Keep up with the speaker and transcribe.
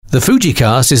The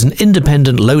Fujicast is an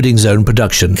independent Loading Zone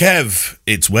production. Kev,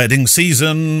 it's wedding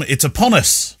season. It's upon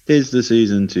us. 'Tis the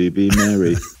season to be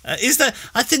merry. Is there?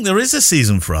 I think there is a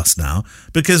season for us now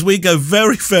because we go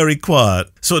very, very quiet.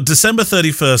 So December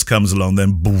 31st comes along,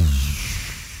 then boom,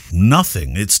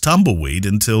 nothing. It's tumbleweed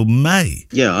until May.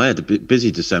 Yeah, I had a bit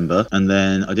busy December, and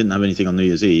then I didn't have anything on New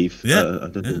Year's Eve. Yeah. I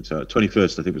don't think so.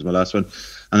 21st, I think, was my last one.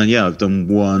 And then, I've done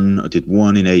one. I did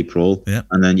one in April. Yeah.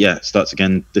 And then, it starts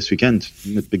again this weekend,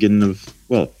 the beginning of,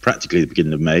 practically the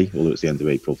beginning of May, although it's the end of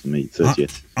April for me,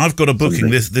 30th. I've got a booking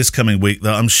this coming week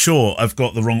that I'm sure I've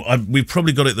got the wrong... we've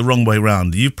probably got it the wrong way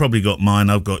round. You've probably got mine,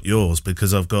 I've got yours,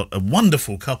 because I've got a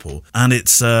wonderful couple. And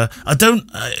it's... I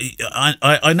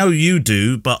know you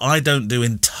do, but I don't do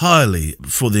entirely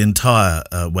for the entire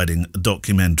wedding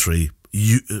documentary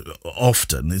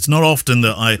often. It's not often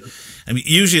that I mean,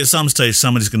 usually at some stage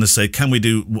somebody's going to say, can we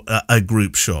do a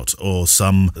group shot or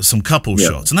some couple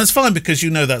shots? And that's fine because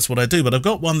that's what I do. But I've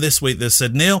got one this week that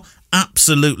said, Neil,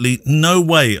 absolutely no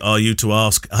way are you to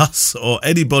ask us or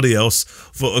anybody else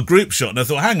for a group shot. And I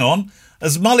thought, hang on,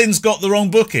 has Mullins got the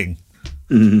wrong booking?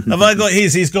 Have I got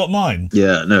his? He's got mine.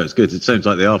 Yeah, no, it's good. It sounds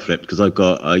like they are flipped because I've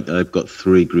got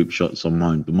 3 group shots on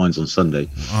mine, but mine's on Sunday.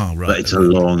 Oh, right. But it's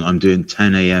I'm doing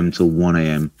 10 a.m. till 1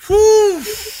 a.m.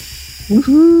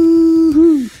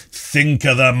 Think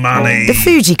of the money. The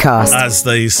Fujicast, as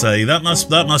they say. That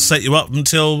must set you up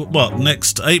until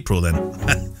next April then.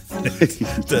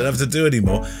 Don't have to do any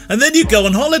more. And then you go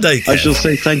on holiday, Kev. I shall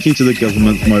say thank you to the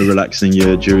government for my relaxing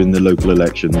year during the local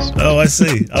elections. Oh, I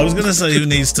see. I was going to say who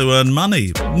needs to earn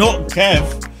money. Not Kev.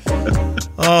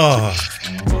 Oh,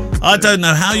 I don't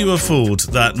know how you afford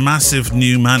that massive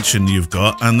new mansion you've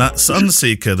got and that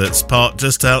Sunseeker that's parked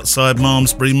just outside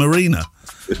Malmesbury Marina.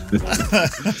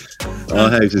 Our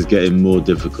house is getting more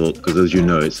difficult because, as you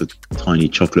know, it's a tiny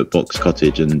chocolate box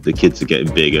cottage and the kids are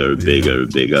getting bigger and bigger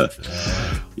and bigger.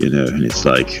 And it's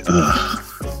like,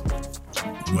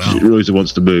 Rosa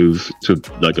wants to move to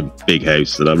like a big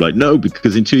house, and I'm like, no,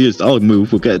 because in 2 years I'll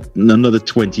move. We'll get another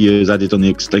 20 years added on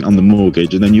the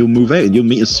mortgage, and then you'll move out and you'll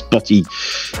meet a spotty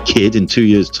kid in 2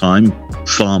 years' time,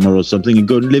 farmer or something, and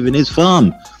go and live in his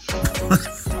farm.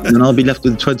 And then I'll be left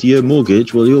with a 20-year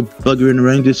mortgage while you're buggering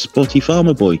around this spotty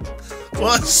farmer boy.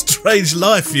 What a strange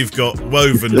life you've got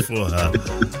woven for her.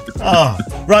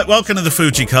 Right, welcome to the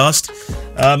Fujicast.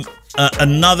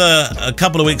 A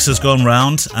couple of weeks has gone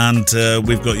round, and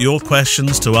we've got your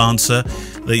questions to answer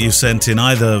that you've sent in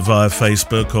either via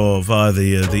Facebook or via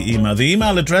the email. The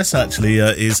email address actually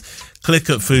is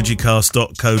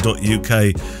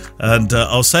click@fujicast.co.uk, and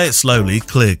I'll say it slowly,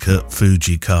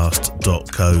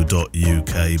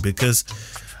 click@fujicast.co.uk, because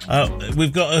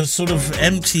we've got a sort of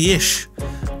empty-ish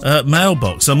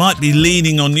mailbox. I might be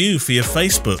leaning on you for your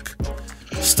Facebook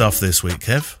stuff this week,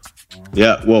 Kev.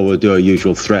 Yeah, we'll do our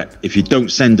usual threat. If you don't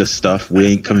send us stuff, we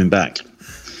ain't coming back.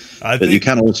 But you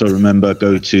can also remember,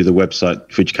 go to the website,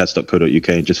 fujicast.co.uk,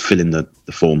 and just fill in the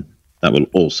form. That will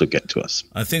also get to us.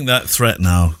 I think that threat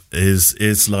now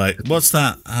is like, what's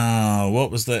that? What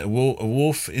was that? A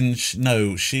wolf in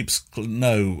sheep's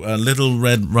little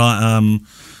red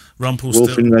Rumpelstiltskin.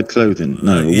 Wolf in red clothing.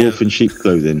 No, wolf in sheep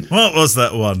clothing. What was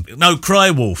that one? No, Cry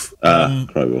Wolf. Cry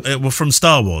Wolf. It was from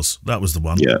Star Wars. That was the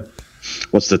one. Yeah.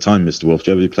 What's the time, Mr. Wolf? Do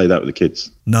you ever play that with the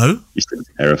kids? No. Used to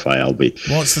terrify Albie.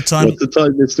 What's the time? What's the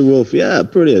time, Mr. Wolf? Yeah,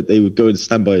 brilliant. They would go and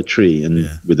stand by a tree and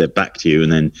with their back to you,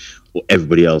 and then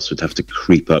everybody else would have to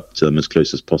creep up to them as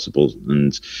close as possible.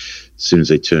 And as soon as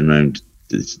they turn around,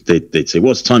 they'd say,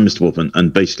 "What's the time, Mr. Wolf?"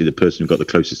 And basically the person who got the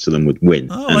closest to them would win.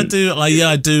 Oh, I do.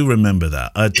 I do remember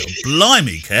that.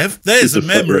 Blimey, Kev. There's a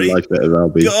memory. Life out of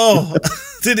Albie. Oh,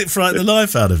 did it frighten the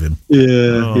life out of him?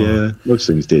 Yeah. Most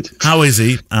things did. How is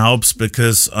he, Albs?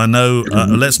 Because I know,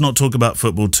 let's not talk about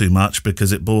football too much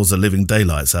because it bores the living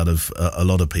daylights out of a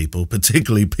lot of people,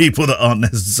 particularly people that aren't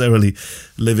necessarily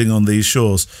living on these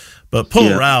shores. But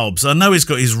poor Albs, I know he's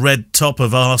got his red top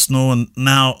of Arsenal, and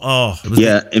now,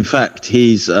 in fact,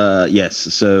 he's,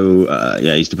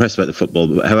 he's depressed about the football.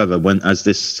 But however, as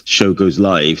this show goes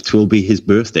live, 'twill be his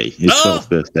birthday, his 12th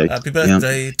birthday. Happy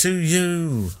birthday to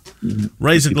you.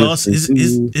 Raise a glass.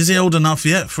 Is he old enough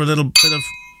yet for a little bit of...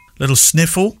 Little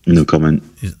sniffle? No comment.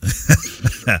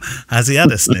 Has he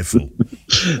had a sniffle?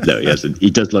 No, he hasn't.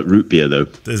 He does like root beer, though.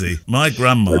 Does he? My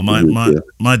grandma,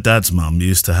 my dad's mum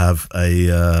used to have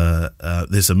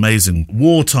this amazing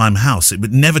wartime house. It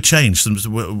would never change since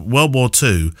World War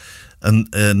II, and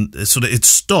it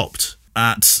stopped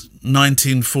at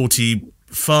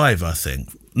 1945, I think.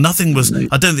 Nothing was.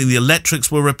 I don't think the electrics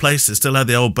were replaced. It still had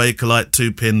the old Bakelite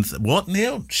 2-pin. What,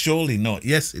 Neil? Surely not.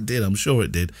 Yes, it did. I'm sure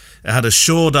it did. It had a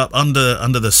shored up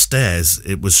under the stairs.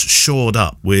 It was shored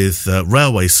up with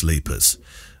railway sleepers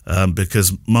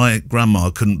because my grandma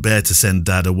couldn't bear to send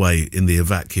Dad away in the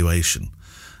evacuation.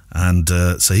 And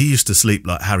so he used to sleep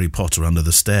like Harry Potter under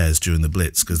the stairs during the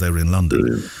Blitz because they were in London.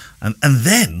 Brilliant. And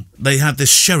then they had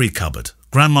this sherry cupboard.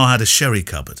 Grandma had a sherry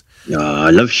cupboard. Oh, I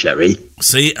love sherry.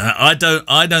 See, I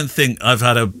don't think I've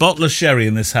had a bottle of sherry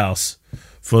in this house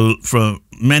for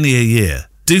many a year.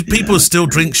 Do people still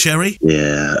drink sherry?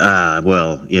 Yeah.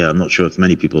 Well, yeah. I'm not sure if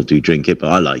many people do drink it,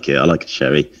 but I like it. I like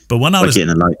sherry. But when I like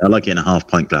it in a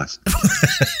half-pint glass.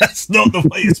 That's not the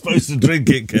way you're supposed to drink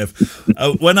it,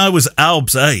 Kev. When I was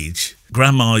Alb's age,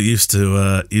 Grandma used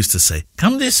to say,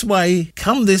 come this way,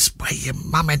 your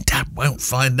mum and dad won't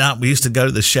find out. We used to go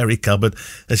to the sherry cupboard,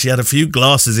 and she had a few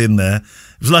glasses in there.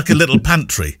 It was like a little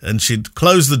pantry, and she'd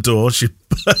close the door, she'd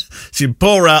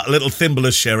pour out a little thimble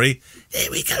of sherry.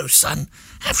 Here we go, son,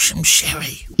 have some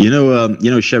sherry. You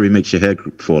know, sherry makes your hair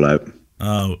fall out.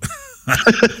 Oh,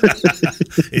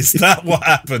 is that what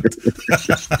happened?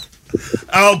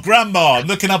 Oh, Grandma, I'm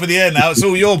looking up in the air now. It's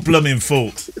all your blooming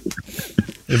fault.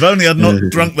 If only I'd not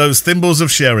drunk those thimbles of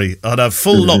sherry, I'd have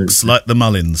full locks like the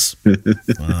Mullins.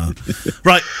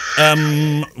 Right,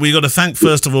 we got to thank,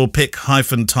 first of all,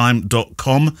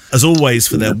 pick-time.com, as always,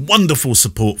 for their wonderful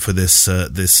support for this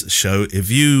show. If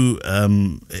you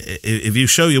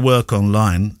show your work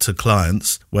online to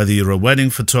clients, whether you're a wedding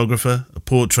photographer, a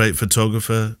portrait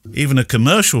photographer, even a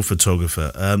commercial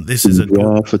photographer, this is a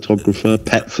photographer,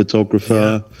 pet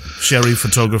photographer, sherry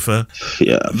photographer,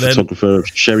 photographer of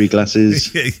sherry glasses.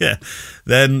 Yeah,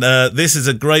 then this is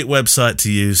a great website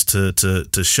to use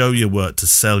to show your work, to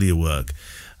sell your work.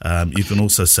 You can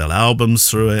also sell albums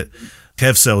through it.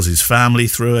 Kev sells his family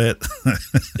through it.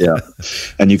 Yeah,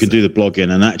 and you can do the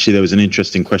blogging. And actually, there was an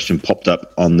interesting question popped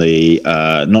up on the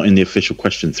not in the official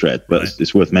question thread, but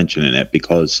it's worth mentioning it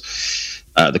because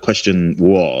the question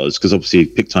was, because obviously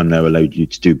PickTime now allowed you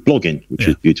to do blogging, which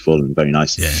is beautiful and very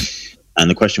nice. Yeah.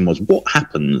 And the question was, what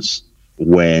happens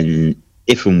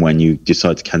if and when you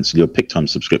decide to cancel your PickTime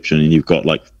subscription and you've got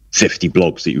like 50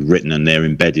 blogs that you've written and they're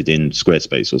embedded in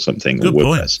Squarespace or something? Good or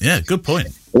WordPress. Point. Yeah, good point.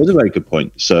 It was a very good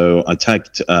point. So I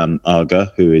tagged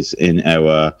Arga, who is in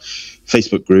our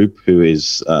Facebook group, who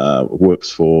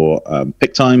works for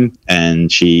PickTime,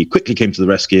 and she quickly came to the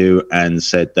rescue and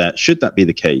said that should that be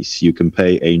the case, you can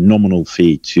pay a nominal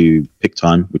fee to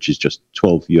PickTime, which is just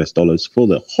 $12 for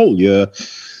the whole year,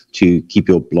 to keep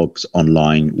your blogs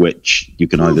online, which you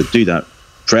can either do that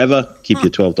forever, keep your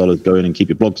 $12 going and keep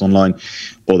your blogs online,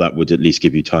 or that would at least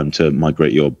give you time to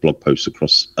migrate your blog posts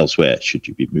across elsewhere should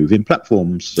you be moving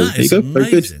platforms. So that is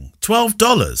amazing.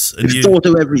 $12. And you thought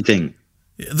of everything.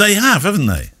 They have, haven't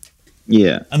they?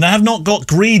 Yeah. And they have not got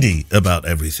greedy about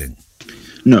everything.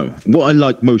 No. What I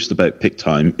like most about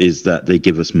PickTime is that they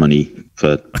give us money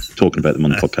for talking about them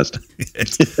on the podcast.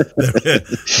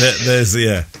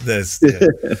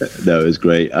 No, it's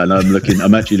great. And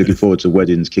I'm actually looking forward to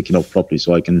weddings kicking off properly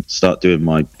so I can start doing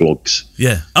my blogs.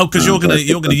 Yeah. Oh, because you're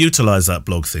gonna utilize that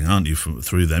blog thing, aren't you,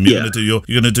 through them? You're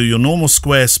gonna do your normal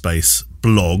Squarespace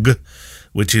blog,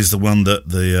 which is the one that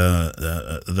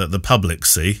the public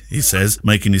see, he says,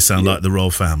 making you sound like the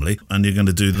royal family. And you're going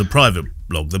to do the private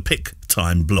blog, the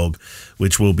PickTime blog,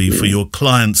 which will be for your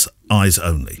clients' eyes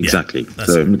only. Exactly.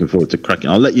 So I'm looking forward to cracking.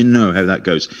 I'll let you know how that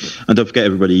goes. And don't forget,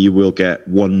 everybody, you will get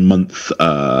 1 month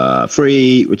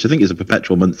free, which I think is a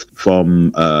perpetual month,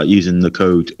 from using the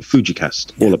code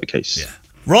FujiCast, all uppercase. Yeah.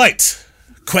 Right.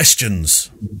 Questions.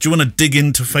 Do you want to dig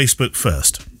into Facebook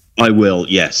first? I will,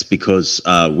 yes, because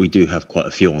we do have quite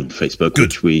a few on Facebook,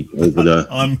 which we over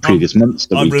the previous months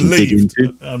that we can dig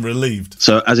into. I'm relieved.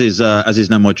 So, as is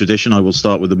now my tradition, I will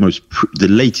start with the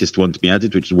latest one to be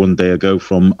added, which is 1 day ago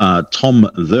from Tom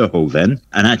Verhoeven.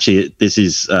 And actually, this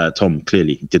is Tom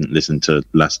clearly didn't listen to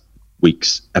last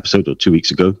week's episode or 2 weeks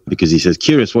ago, because he says,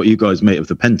 curious what you guys made of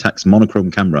the Pentax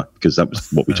monochrome camera, because that was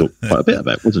what we talked quite a bit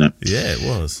about, wasn't it? Yeah, it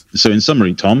was. So in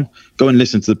summary, Tom, go and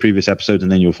listen to the previous episode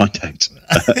and then you'll find out.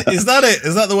 Is that it?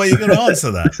 Is that the way you're going to answer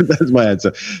that? That's my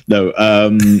answer. No.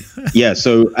 Yeah,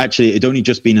 so actually it'd only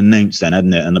just been announced then,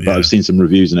 hadn't it? But I've seen some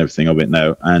reviews and everything of it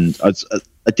now, and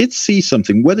I did see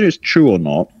something, whether it's true or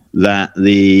not, that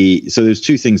so there's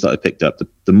two things that I picked up.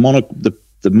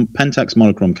 The Pentax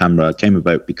monochrome camera came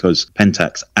about because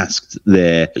Pentax asked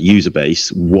their user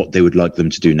base what they would like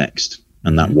them to do next.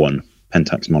 And that won.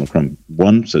 Pentax monochrome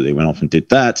won, so they went off and did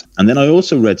that. And then I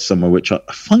also read somewhere, which I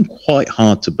find quite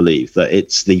hard to believe, that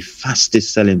it's the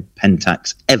fastest selling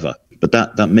Pentax ever. but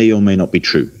that may or may not be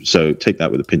true. So take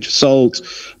that with a pinch of salt.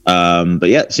 But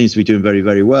yeah, it seems to be doing very,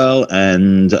 very well.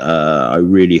 And I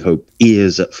really hope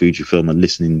ears at Fujifilm are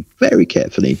listening very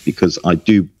carefully, because I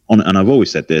do, and I've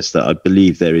always said this, that I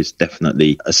believe there is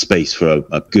definitely a space for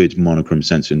a good monochrome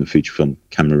sensor in the Fujifilm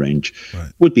camera range.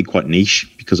 Right. Would be quite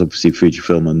niche, because obviously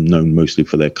Fujifilm are known mostly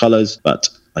for their colors, but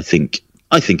I think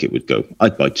it would go.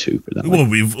 I'd buy two. For that well,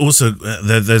 we've also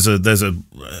there's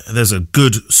a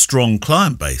good, strong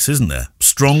client base, isn't there?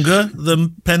 Stronger than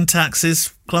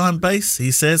Pentax's client base,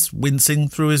 he says, wincing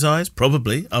through his eyes.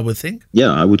 Probably, I would think.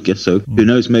 Yeah, I would guess so. Who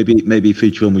knows? Maybe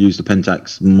Fujifilm will use the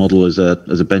Pentax model as a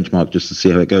benchmark just to see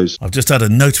how it goes. I've just had a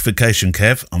notification,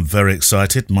 Kev. I'm very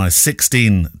excited. My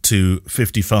 16 to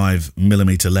 55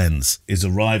 millimeter lens is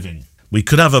arriving. We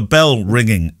could have a bell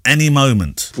ringing any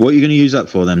moment. What are you going to use that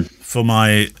for then? For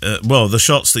my, the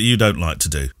shots that you don't like to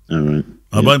do. All right.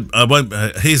 I won't,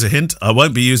 here's a hint. I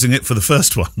won't be using it for the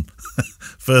first one.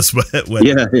 First when.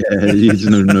 Yeah. There's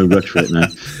no rush for it now.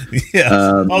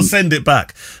 Yeah, I'll send it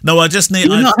back. No, I just need...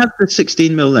 Do you not have the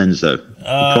 16mm lens, though?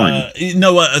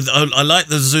 No, I like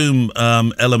the zoom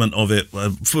element of it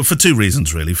for two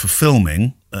reasons, really. For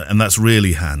filming, and that's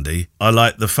really handy. I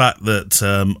like the fact that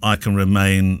I can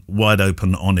remain wide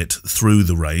open on it through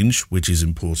the range, which is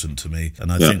important to me.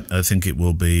 And I think it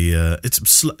will be...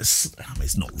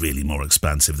 it's not really more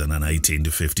expansive than an 18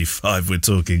 to 55. We're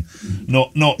talking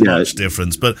not much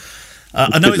difference, but...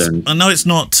 I know it's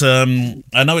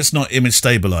not image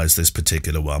stabilized, this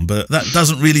particular one, but that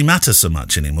doesn't really matter so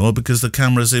much anymore, because the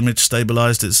camera's image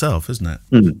stabilized itself, isn't it?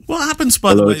 Mm. What happens,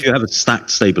 by the way? If you have a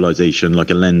stacked stabilization like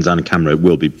a lens and a camera, it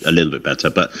will be a little bit better.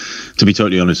 But to be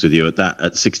totally honest with you,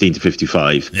 at 16 to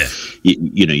 55,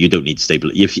 you don't need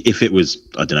stable. If it was,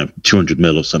 I don't know,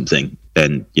 200mm or something,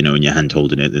 then in your hand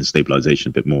holding it, then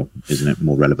stabilization a bit more, isn't it,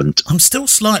 more relevant? I'm still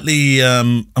slightly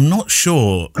I'm not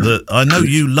sure that I know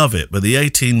you love it, but the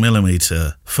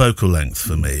 18mm focal length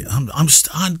for me, I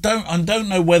don't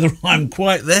know whether I'm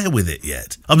quite there with it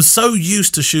yet. I'm so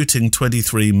used to shooting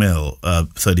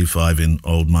 23mm 35 in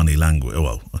old money language,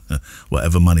 well,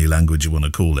 whatever money language you want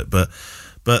to call it, but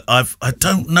I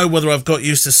don't know whether I've got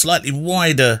used to slightly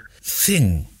wider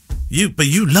thing. But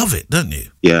you love it, don't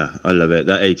you? Yeah, I love it.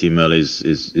 That 18mm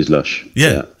is lush.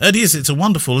 Yeah, it is. It's a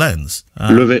wonderful lens.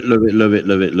 Love it.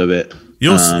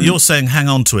 You're saying hang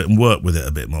on to it and work with it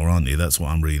a bit more, aren't you? That's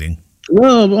what I'm reading.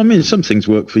 Well, I mean, some things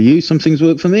work for you, some things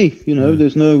work for me.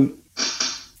 There's no...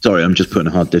 Sorry, I'm just putting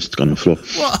a hard disk on the floor.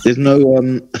 What? There's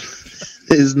no...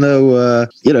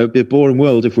 it'd be a boring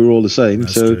world if we were all the same.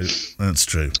 That's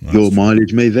true. Your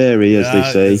mileage may vary, as they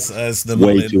say, as the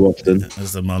way Mullin, too often.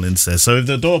 As the Mullin says. So if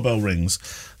the doorbell rings,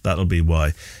 that'll be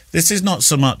why. This is not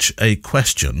so much a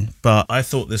question, but I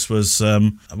thought this was...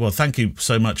 thank you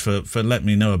so much for letting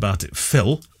me know about it,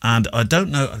 Phil. And I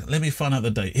don't know... Let me find out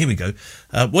the date. Here we go.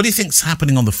 What do you think's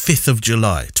happening on the 5th of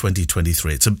July,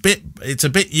 2023? It's a bit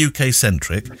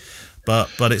UK-centric, but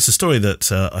it's a story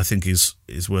that I think is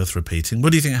worth repeating.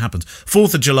 What do you think happens?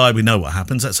 4th of July, we know what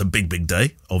happens. That's a big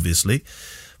day, obviously,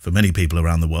 for many people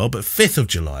around the world. But 5th of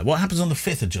July, what happens on the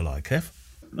 5th of July, Kev?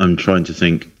 I'm trying to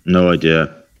think. No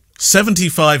idea.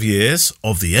 75 years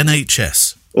of the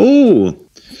NHS. Oh,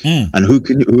 and who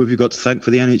have you got to thank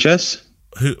for the NHS?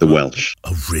 The Welsh.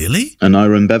 Oh, really? And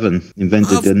Iron Bevan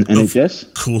invented an NHS.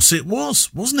 Of course it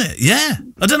was, wasn't it? Yeah.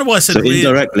 I don't know why I said so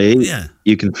indirectly,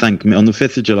 you can thank me. On the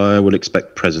 5th of July, I will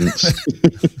expect presents.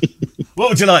 What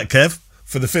would you like, Kev,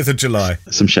 for the 5th of July?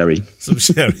 Some sherry.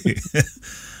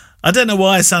 I don't know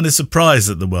why I sounded surprised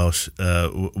that the Welsh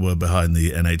were behind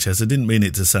the NHS. I didn't mean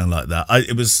it to sound like that.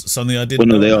 It was something I didn't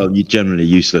know. They are generally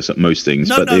useless at most things,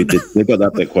 they got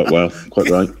that bit quite well, quite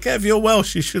right. Kev, you're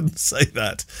Welsh. You shouldn't say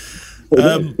that.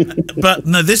 But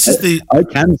no, this is the... I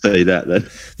can say that then.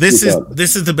 This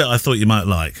is the bit I thought you might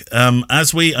like. I'm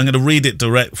going to read it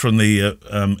direct from the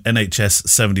NHS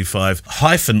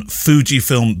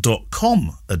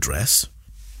 75-fujifilm.com address.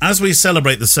 As we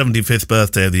celebrate the 75th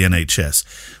birthday of the NHS,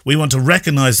 we want to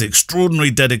recognise the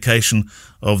extraordinary dedication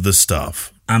of the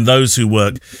staff and those who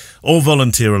work or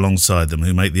volunteer alongside them,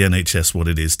 who make the NHS what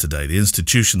it is today, the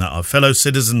institution that our fellow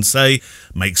citizens say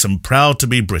makes them proud to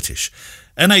be British.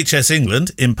 NHS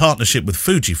England, in partnership with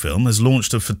Fujifilm, has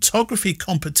launched a photography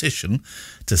competition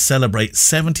to celebrate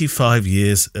 75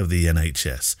 years of the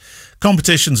NHS.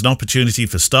 Competition's an opportunity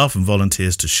for staff and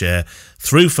volunteers to share,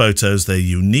 through photos, their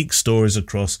unique stories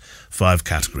across 5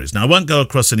 categories. Now, I won't go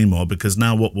across any more, because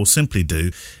now what we'll simply do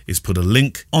is put a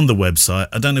link on the website.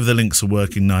 I don't know if the links are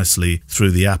working nicely through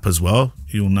the app as well.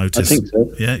 You'll notice. I think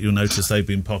so. Yeah, you'll notice they've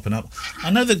been popping up. I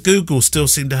know that Google still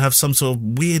seem to have some sort of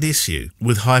weird issue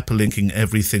with hyperlinking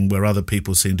everything where other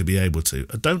people seem to be able to.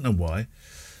 I don't know why.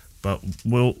 but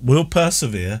we'll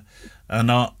persevere. And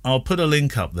I'll put a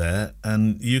link up there,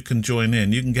 and you can join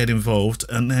in. You can get involved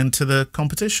and enter the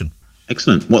competition.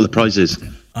 Excellent. What are the prizes?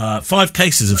 5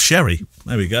 cases of sherry.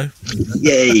 There we go.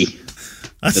 Yay!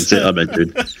 That's it, I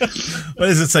mentioned. What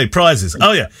does it say? Prizes.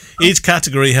 Oh, yeah. Each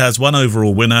category has 1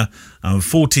 overall winner and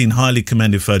 14 highly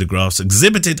commended photographs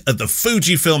exhibited at the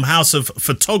Fujifilm House of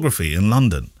Photography in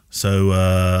London. So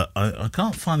I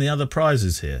can't find the other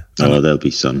prizes here. Oh, there'll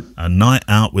be some. A night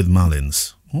out with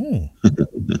Mullins. Oh,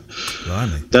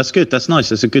 blimey. That's good. That's nice.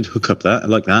 That's a good hookup. That I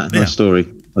like that. Nice story.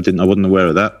 I wasn't aware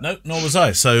of that. No, nor was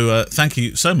I. So thank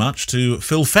you so much to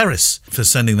Phil Ferris for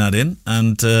sending that in,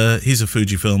 and he's a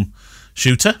Fujifilm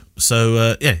shooter.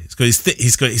 So he says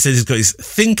he's got his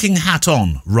thinking hat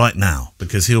on right now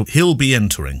because he'll be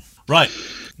entering. Right,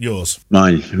 yours.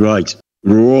 Mine. Right.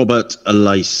 Robert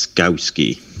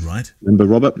Lyskowski. Right. Remember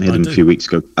Robert? We had him a few weeks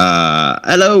ago.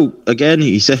 Hello again,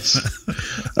 he says.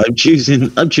 I'm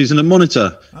choosing a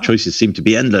monitor. Choices seem to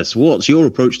be endless. What's your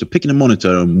approach to picking a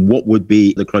monitor, and what would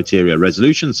be the criteria?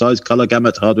 Resolution, size, color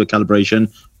gamut, hardware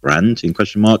calibration, brand in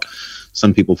question mark.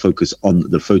 Some people focus on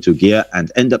the photo gear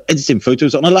and end up editing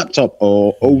photos on a laptop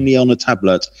or only on a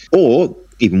tablet, or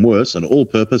even worse, an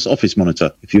all-purpose office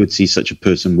monitor. If you would see such a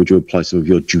person, would you apply some of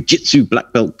your jiu-jitsu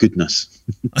black belt goodness?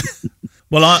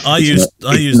 Well, I use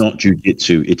not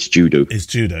jiu-jitsu, it's judo. It's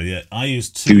judo, yeah. I use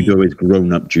 2. Judo is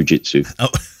grown-up jiu-jitsu. Oh,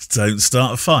 don't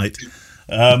start a fight.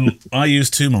 I use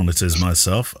 2 monitors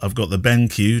myself. I've got the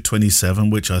BenQ 27,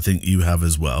 which I think you have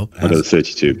as well. I got a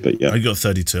 32, but yeah. I got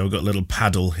 32. I've got a little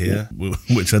paddle here,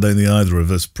 which I don't think either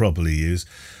of us properly use.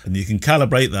 And you can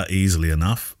calibrate that easily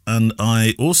enough. And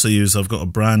I also I've got a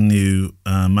brand new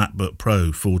MacBook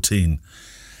Pro 14,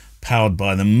 powered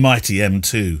by the mighty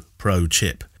M2 Pro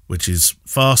chip, which is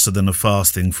faster than a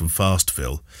fast thing from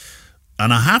FastFill.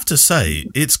 And I have to say,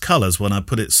 its colours, when I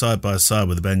put it side by side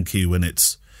with the BenQ when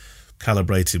it's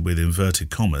calibrated with inverted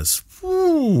commas,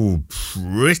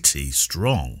 pretty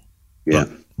strong. Yeah.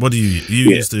 But what do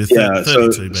you use the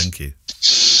 32 BenQ?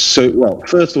 So, well,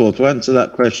 first of all, to answer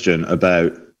that question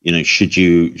about, should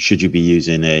you be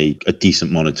using a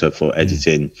decent monitor for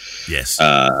editing yes,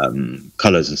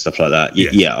 colors and stuff like that?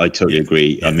 Yes. Yeah, I totally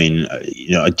agree. Yeah. I mean,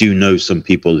 I do know some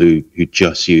people who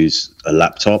just use a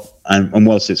laptop, and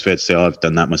whilst it's fair to say I've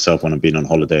done that myself when I've been on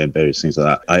holiday and various things like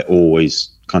that, I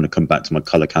always kind of come back to my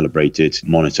color calibrated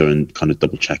monitor and kind of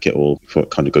double check it all before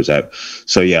it kind of goes out.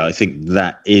 So yeah, I think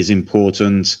that is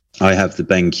important. I have the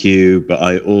BenQ, but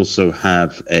I also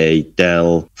have a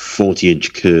Dell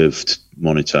 40-inch curved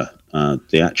monitor.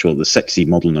 The sexy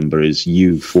model number is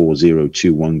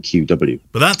U4021QW.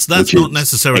 But that's not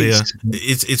necessarily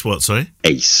it's what, sorry?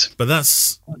 Ace. But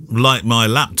that's like my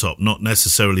laptop, not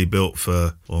necessarily built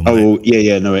for. No, it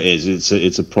is. This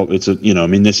is a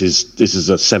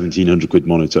 £1,700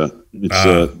 monitor. It's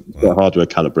got hardware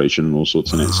calibration and all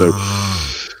sorts in it. So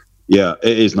yeah,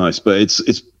 it is nice, but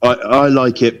I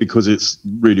like it because it's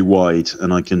really wide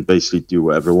and I can basically do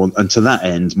whatever I want. And to that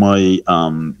end, my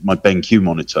BenQ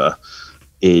monitor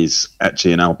is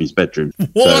actually in Albie's bedroom.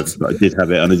 What? So I did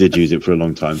have it and I did use it for a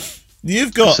long time.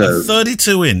 You've got a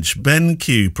 32-inch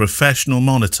BenQ professional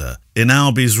monitor in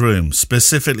Albie's room,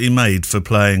 specifically made for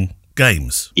playing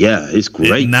games. Yeah, it's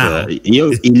great. Now. He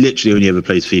literally only ever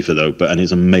plays FIFA though, and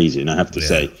it's amazing, I have to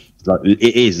say.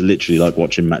 It is literally like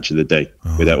watching Match of the Day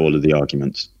without all of the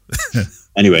arguments.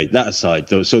 Anyway, that aside,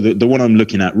 though, so the one I'm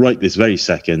looking at right this very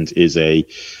second is a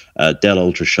Dell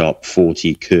UltraSharp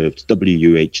 40 curved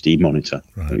WUHD monitor.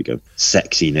 Right. There we go.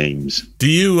 Sexy names. Do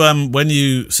you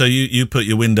you put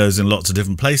your windows in lots of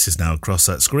different places now across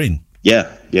that screen?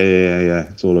 Yeah.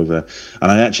 It's all over.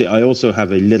 And I also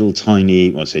have a little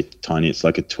tiny. Well, I say tiny. It's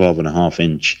like a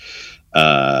 12.5-inch.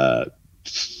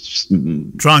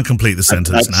 Try and complete the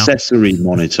sentence now. Accessory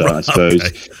monitor, I suppose.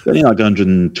 Okay. Only like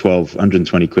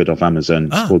 120 quid off Amazon.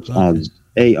 It's called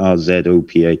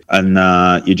ARZOPA, and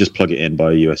you just plug it in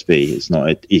by USB. It's not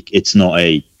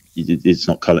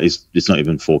color. It's not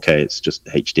even 4K. It's just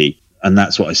HD. And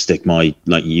that's what I stick when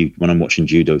I'm watching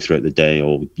judo throughout the day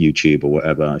or YouTube or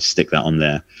whatever. I stick that on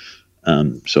there.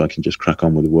 So I can just crack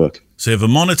on with the work. So you have a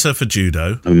monitor for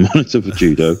judo.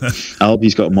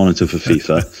 Albie's got a monitor for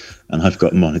FIFA, and I've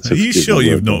got a monitor. Are you sure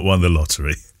you've not won the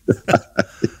lottery?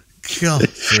 God,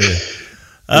 dear.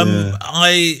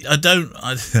 I don't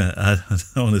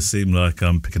want to seem like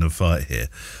I'm picking a fight here,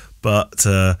 but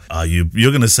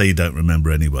you're going to say you don't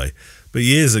remember anyway. But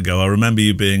years ago, I remember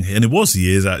you being, and it was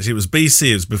years actually. It was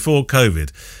BC. It was before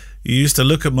COVID. You used to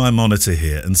look at my monitor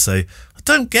here and say, "I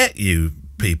don't get you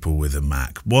people with a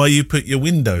Mac. Why you put your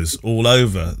windows all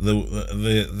over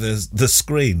the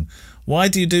screen? Why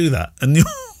do you do that? And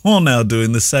you're now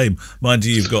doing the same. Mind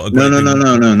you, you've got a great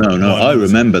No. I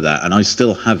remember that, and I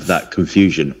still have that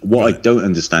confusion. What I don't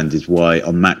understand is why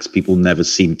on Macs people never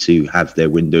seem to have their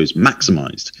windows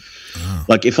maximized.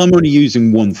 Like if I'm only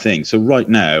using one thing, so right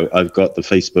now I've got the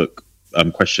Facebook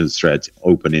questions thread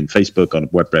open in Facebook on a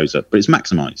web browser, but it's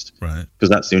maximized, right? Because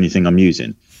that's the only thing I'm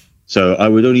using. So I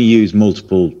would only use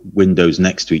multiple windows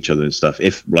next to each other and stuff.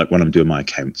 If, like, when I'm doing my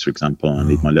accounts, for example, I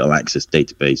need my little Access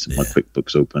database and my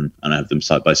QuickBooks open, and I have them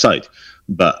side by side.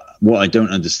 But what I don't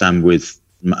understand with,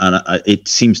 and it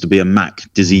seems to be a Mac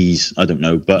disease, I don't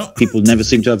know, but people never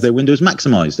seem to have their windows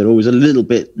maximized. They're always a little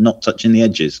bit not touching the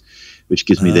edges, which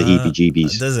gives me the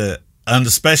heebie-jeebies. Does it? And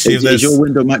especially if is your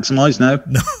window maximized now?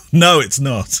 No, it's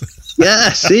not.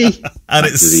 Yeah, see? And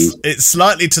it's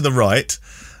slightly to the right,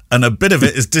 and a bit of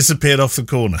it has disappeared off the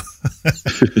corner.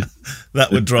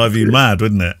 That would drive you mad,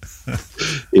 wouldn't it?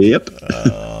 Yep.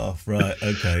 Oh, right.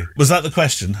 Okay. Was that the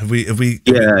question? Have we?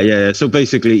 Yeah. So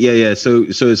basically, So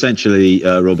essentially,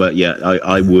 Robert,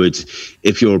 I would,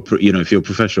 if you're a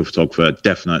professional photographer,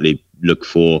 definitely look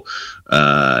for,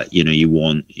 you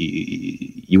want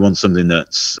something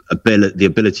that's the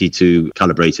ability to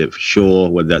calibrate it for sure,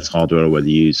 whether that's hardware or whether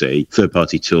you use a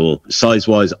third-party tool.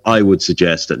 Size-wise, I would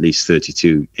suggest at least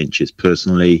 32 inches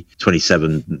personally.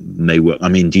 27 may work. I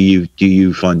mean, do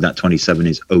you find that 27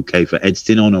 is okay for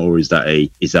editing on, or is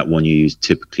that one you use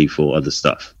typically for other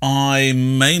stuff? I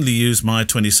mainly use my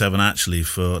 27 actually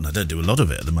and I don't do a lot of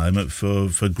it at the moment,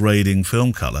 for grading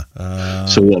film color.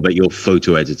 So what about your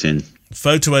photo editing?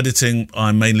 Photo editing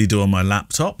I mainly do on my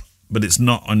laptop, but it's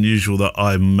not unusual that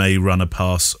I may run a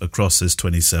pass across this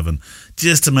 27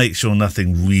 just to make sure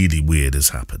nothing really weird has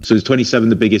happened. So is 27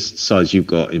 the biggest size you've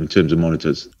got in terms of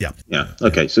monitors? Yeah.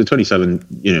 Okay. So 27,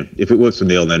 if it works for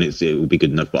Neil, then it will be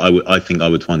good enough. But I think I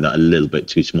would find that a little bit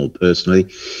too small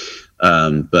personally.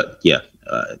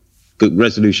 Good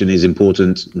resolution is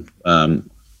important.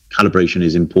 Calibration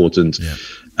is important. Yeah.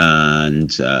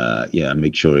 And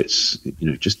make sure it's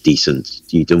just decent.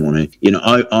 You don't want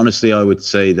to, I would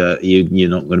say that you're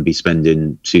not going to be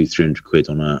spending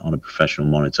 £200-300 on a professional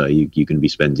monitor. You're going to be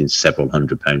spending several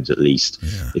 £100 at least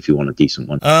if you want a decent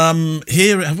one.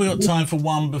 Here, have we got time for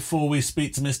one before we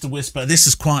speak to Mr. Whisper? This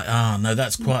is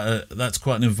that's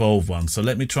quite an involved one. So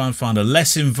let me try and find a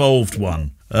less involved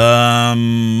one.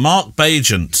 Mark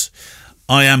Bagent,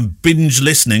 I am binge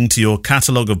listening to your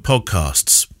catalogue of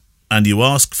podcasts, and you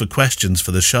ask for questions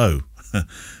for the show.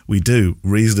 We do,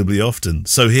 reasonably often.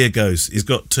 So here goes. He's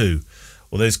got two.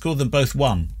 Well, he's called them both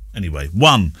one. Anyway,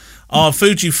 one. Are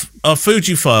Fuji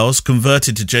files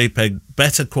converted to JPEG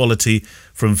better quality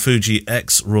from Fuji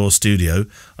X RAW Studio?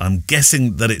 I'm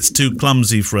guessing that it's too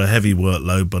clumsy for a heavy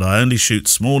workload, but I only shoot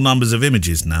small numbers of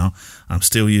images now. I'm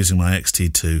still using my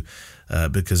XT2.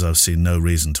 Because I've seen no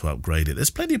reason to upgrade it. There's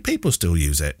plenty of people still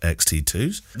use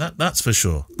XT2s. That's for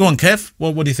sure. Go on, Kev.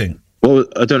 What do you think? Well,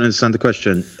 I don't understand the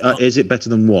question. Is it better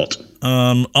than what?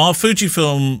 Are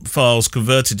Fujifilm files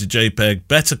converted to JPEG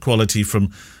better quality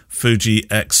from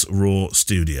Fuji X RAW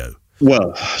Studio?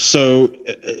 Well, so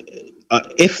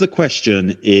if the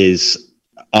question is,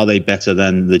 are they better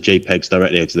than the JPEGs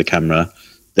directly out of the camera?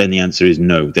 Then the answer is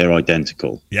no, they're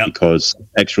identical. Yep. Because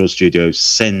X-RAW Studio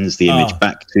sends the image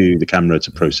back to the camera to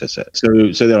process it.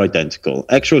 So they're identical.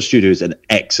 X-RAW Studio is an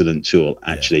excellent tool,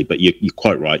 actually, but you're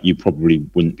quite right. You probably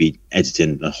wouldn't be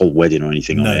editing a whole wedding or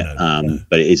anything on it. No.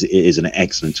 But it is an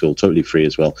excellent tool, totally free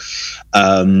as well.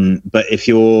 But if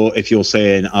you're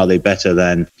saying, are they better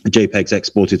than JPEGs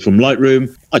exported from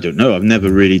Lightroom? I don't know. I've never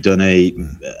really done a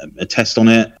test on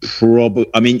it.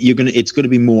 I mean, it's going to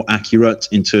be more accurate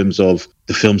in terms of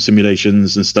the film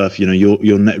simulations and stuff.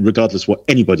 Regardless what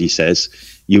anybody says,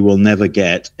 you will never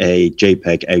get a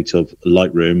JPEG out of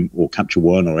Lightroom or Capture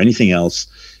One or anything else.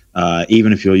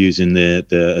 Even if you're using the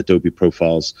Adobe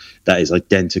profiles, that is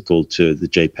identical to the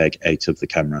JPEG out of the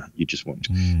camera. You just won't.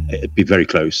 It'd be very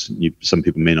close. Some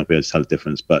people may not be able to tell the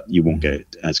difference, but you won't get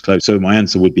it as close. So my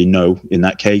answer would be no in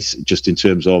that case, just in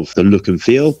terms of the look and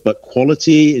feel. But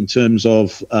quality, in terms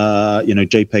of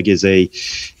JPEG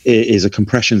is a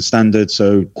compression standard,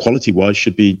 so quality-wise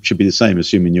should be the same,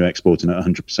 assuming you're exporting at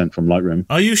 100% from Lightroom.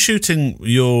 Are you shooting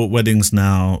your weddings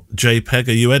now JPEG?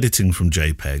 Are you editing from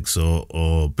JPEGs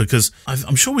or because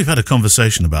I'm sure we've had a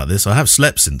conversation about this. I have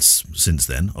slept since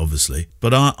then, obviously,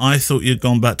 but I thought you'd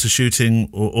gone back to shooting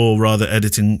or rather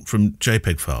editing from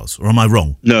JPEG files, or am I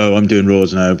wrong? No, I'm doing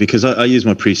RAWs now because I use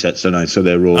my presets, don't I? So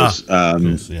they're RAWs.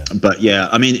 But yeah,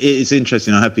 I mean, it's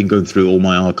interesting. I have been going through all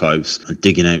my archives and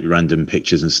digging out random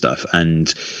pictures and stuff, and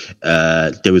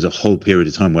there was a whole period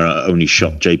of time where I only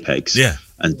shot JPEGs. Yeah.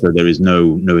 and so there is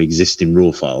no existing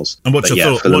raw files. And what's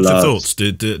your thoughts?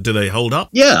 Do they hold up?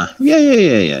 Yeah.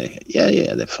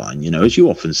 They're fine. As you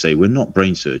often say, we're not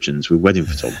brain surgeons. We're wedding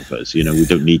photographers. We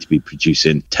don't need to be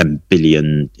producing 10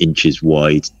 billion inches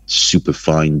wide, super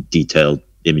fine, detailed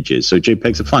images. So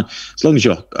JPEGs are fine as long as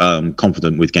you're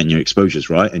confident with getting your exposures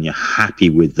right and you're happy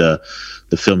with the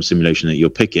film simulation that you're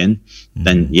picking.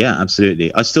 Then yeah,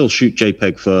 absolutely. I still shoot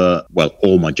JPEG for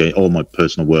all my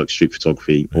personal work, street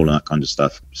photography, all of that kind of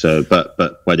stuff. So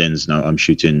but weddings, no, I'm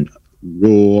shooting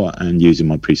raw and using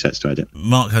my presets to edit.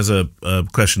 Mark has a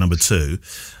question number 2.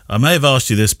 I may have asked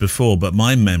you this before, but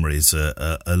my memory's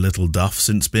a little duff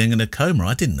since being in a coma.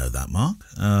 I didn't know that, Mark,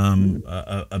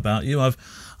 about you.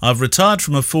 I've retired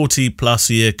from a 40-plus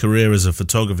year career as a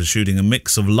photographer, shooting a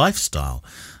mix of lifestyle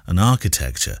and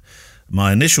architecture.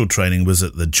 My initial training was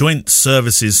at the Joint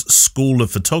Services School of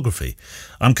Photography.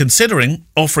 I'm considering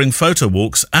offering photo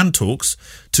walks and talks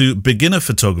to beginner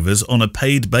photographers on a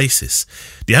paid basis.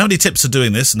 Do you have any tips for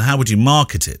doing this, and how would you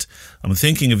market it? I'm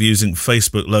thinking of using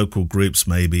Facebook local groups,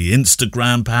 maybe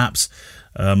Instagram perhaps,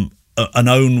 an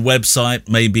own website,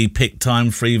 maybe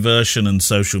PicTime free version, and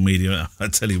social media. I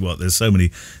tell you what, there's so many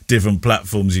different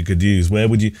platforms you could use. Where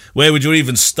would you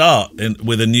even start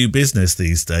with a new business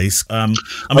these days? I'll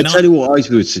tell you what I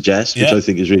would suggest, which I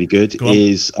think is really good,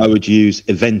 is I would use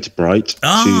Eventbrite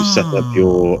to set up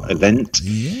your event.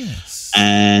 Yes.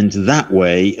 And that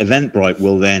way, Eventbrite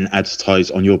will then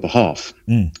advertise on your behalf.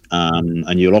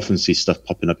 And you'll often see stuff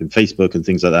popping up in Facebook and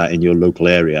things like that in your local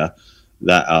area.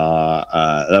 That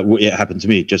it happened to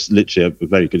me. Just literally a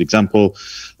very good example.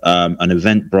 An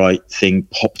Eventbrite thing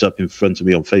popped up in front of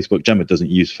me on Facebook. Gemma doesn't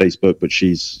use Facebook, but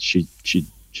she's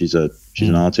an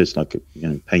artist,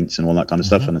 paints and all that kind of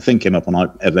stuff. And a thing came up on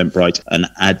Eventbrite, an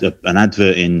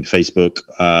advert in Facebook,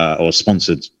 or a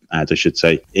sponsored ad, I should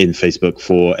say, in Facebook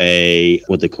for a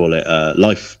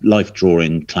life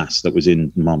drawing class that was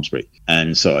in Malmesbury.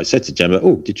 And so I said to Gemma,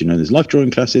 "Oh, did you know there's a life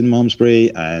drawing class in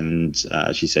Malmesbury?" And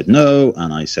she said no,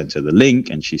 and I sent her the link,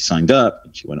 and she signed up,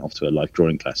 and she went off to a life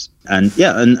drawing class. And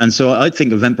and so I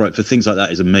think Eventbrite for things like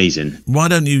that is amazing. Why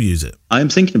don't you use it? I am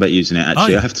thinking about using it,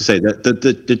 actually. I have to say that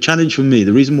the challenge for me,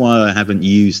 the reason why I haven't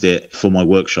used it for my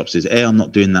workshops is A, I'm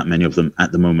not doing that many of them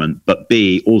at the moment, but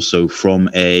B, also from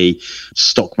a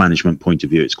stock management point of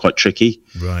view, it's quite tricky.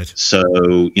 Right. So,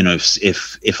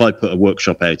 if I put a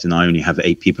workshop out and I only have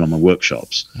 8 people on my workshops,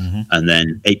 and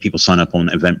then 8 people sign up on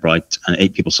Eventbrite and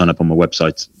 8 people sign up on my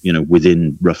website,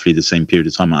 within roughly the same period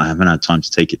of time, I haven't had time to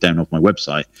take it down off my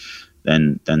website,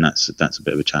 then that's a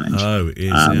bit of a challenge. Oh, it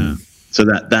is, yeah. So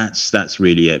that's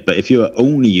really it. But if you're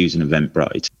only using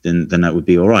Eventbrite, then that would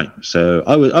be all right. So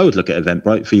I would look at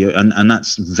Eventbrite for you, and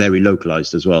that's very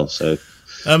localized as well. So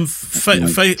Facebook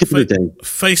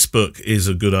is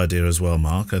a good idea as well,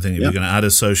 Mark. I think if you're going to add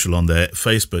a social on there,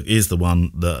 Facebook is the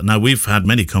one that. Now, we've had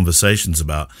many conversations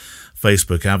about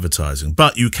Facebook advertising,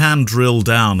 but you can drill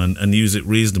down and use it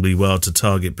reasonably well to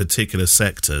target particular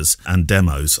sectors and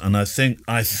demos. And I think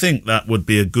that would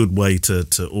be a good way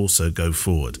to also go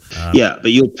forward.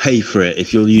 But you'll pay for it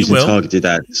if you're using targeted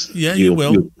ads. Yeah, you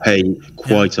will. You'll pay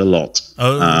quite a lot.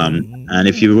 And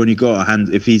if you've only got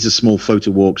if these are small photo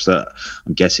walks that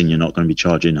I'm guessing you're not going to be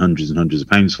charging hundreds and hundreds of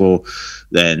pounds for,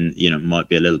 then it might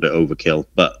be a little bit overkill.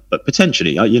 But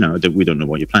potentially, we don't know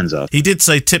what your plans are. He did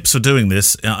say tips for doing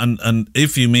this, and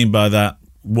if you mean by that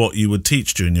what you would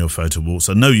teach during your photo walks,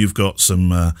 I know you've got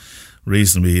some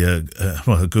reasonably a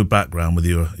good background with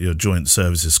your Joint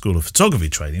Services School of Photography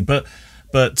training, but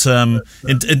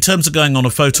in terms of going on a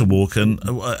photo walk, and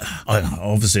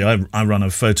I run a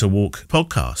photo walk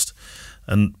podcast,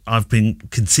 and I've been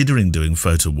considering doing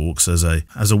photo walks as a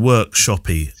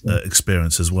workshop-y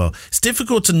experience as well. It's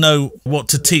difficult to know what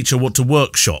to teach or what to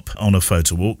workshop on a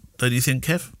photo walk, don't you think,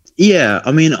 Kev? Yeah,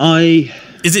 I mean,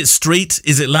 Is it street?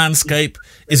 Is it landscape?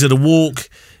 Is it a walk?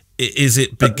 Is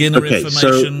it beginner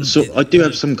information? So I do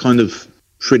have some kind of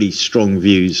pretty strong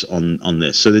views on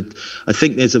this. So I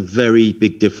think there's a very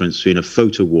big difference between a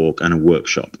photo walk and a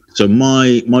workshop. So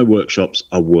my workshops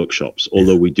are workshops,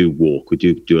 although we do walk. We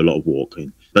do a lot of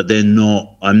walking. But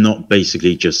I'm not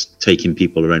basically just taking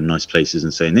people around nice places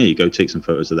and saying, there you go, take some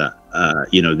photos of that.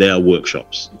 They are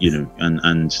workshops,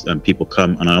 and people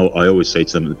come, and I always say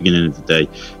to them at the beginning of the day,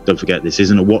 don't forget, this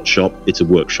isn't a watch shop, it's a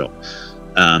workshop.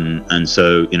 And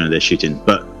so, they're shooting.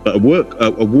 But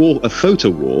a photo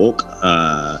walk,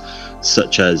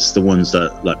 such as the ones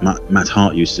that like Matt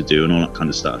Hart used to do and all that kind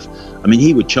of stuff. I mean,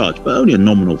 he would charge, but only a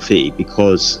nominal fee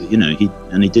because, he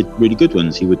did really good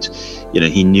ones. He would,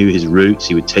 he knew his routes.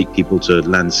 He would take people to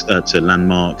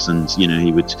landmarks, and,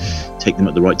 he would take them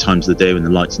at the right times of the day when the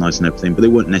light's nice and everything, but he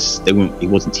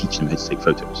wasn't teaching them how to take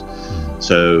photos.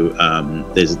 So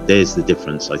there's the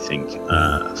difference, I think.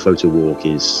 Photo walk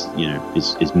is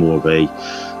more of a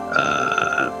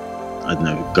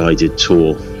guided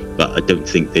tour, but I don't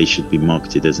think they should be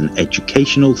marketed as an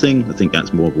educational thing. I think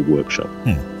that's more of a workshop.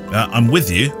 I'm with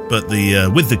you, but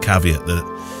with the caveat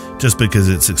that just because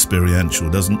it's experiential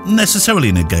doesn't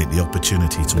necessarily negate the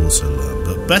opportunity to also learn.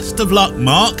 But best of luck,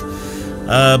 Mark.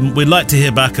 We'd like to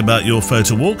hear back about your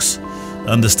photo walks,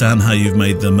 understand how you've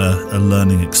made them a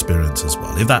learning experience as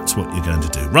well, if that's what you're going to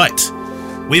do. Right.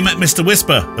 We met Mr.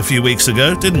 Whisper a few weeks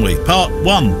ago, didn't we? Part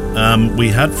 1 we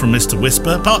had from Mr.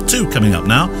 Whisper. Part 2 coming up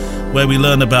now, where we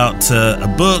learn about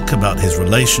a book, about his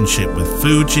relationship with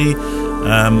Fuji,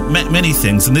 many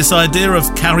things, and this idea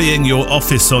of carrying your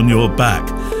office on your back,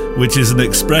 which is an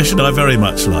expression I very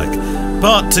much like.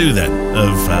 Part 2 then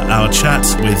of our chat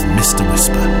with Mr.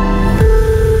 Whisper.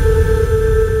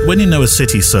 When you know a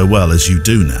city so well as you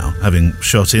do now, having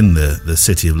shot in the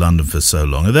city of London for so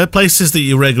long, are there places that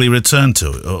you regularly return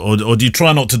to, or do you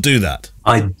try not to do that?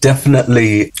 I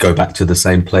definitely go back to the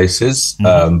same places,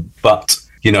 but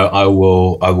I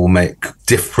will make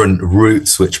different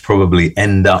routes, which probably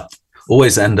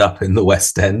always end up in the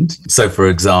West End. So, for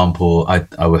example, I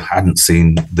hadn't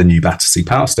seen the new Battersea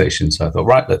Power Station, so I thought,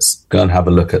 right, let's go and have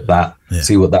a look at that,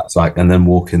 see what that's like, and then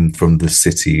walk in from the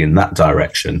city in that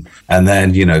direction. And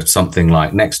then, something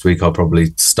like next week, I'll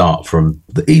probably start from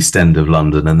the East End of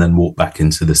London and then walk back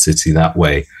into the city that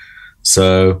way.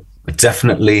 So I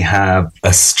definitely have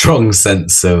a strong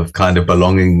sense of kind of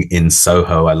belonging in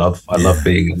Soho. I love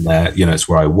being in there. It's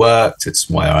where I worked. It's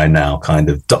where I now kind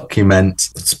of document.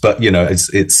 But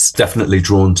it's definitely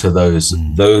drawn to those.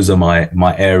 Those are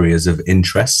my areas of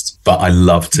interest. But I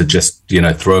love to just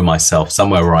throw myself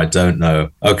somewhere where I don't know.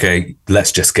 Okay,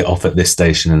 let's just get off at this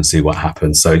station and see what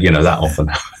happens. So that often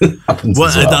happens. Well,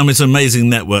 as well. It's an amazing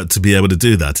network to be able to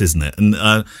do that, isn't it? And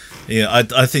I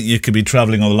think you could be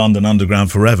travelling on the London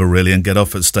Underground forever, really, and get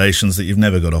off at stations that you've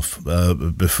never got off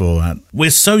before at. We're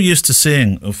so used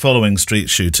to following street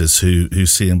shooters who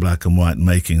see in black and white and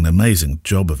making an amazing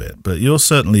job of it. But you're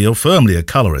firmly a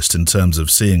colourist in terms of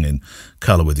seeing in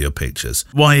colour with your pictures.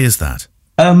 Why is that?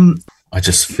 I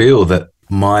just feel that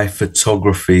my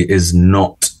photography is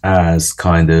not as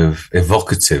kind of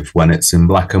evocative when it's in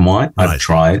black and white. Right.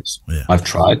 I've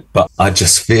tried, but I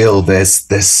just feel there's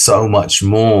so much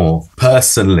more.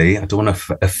 Personally, I don't want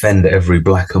to offend every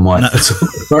black and white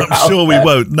photographer. I'm sure we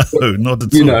won't. No, not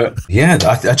at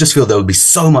all. I just feel there would be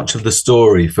so much of the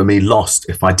story for me lost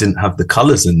if I didn't have the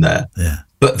colours in there. Yeah.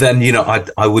 But then,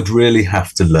 I would really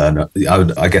have to learn.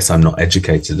 I guess I'm not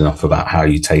educated enough about how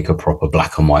you take a proper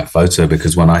black and white photo,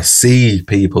 because when I see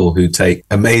people who take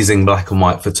amazing black and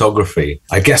white photography,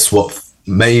 I guess what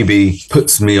maybe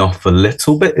puts me off a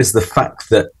little bit is the fact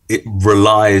that it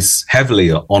relies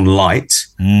heavily on light.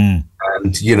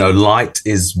 And, light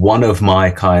is one of my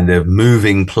kind of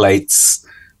moving plates.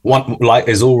 Light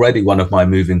is already one of my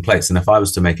moving plates, and if I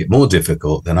was to make it more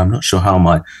difficult, then I'm not sure how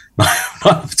my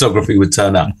photography would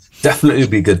turn out. Definitely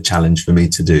be a good challenge for me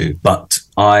to do, but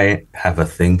I have a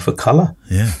thing for colour.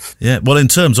 Yeah. Well, in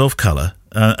terms of colour,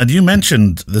 and you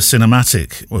mentioned the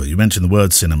cinematic. Well, you mentioned the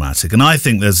word cinematic, and I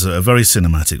think there's a very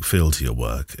cinematic feel to your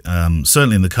work.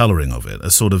 Certainly in the colouring of it, a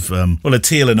sort of a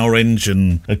teal and orange,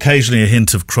 and occasionally a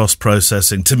hint of cross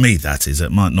processing. To me, that is.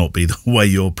 It might not be the way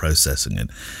you're processing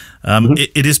it.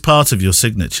 It is part of your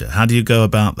signature. How do you go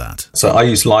about that? So I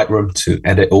use Lightroom to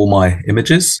edit all my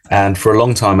images. And for a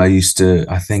long time, I used to,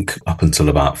 I think up until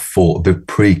about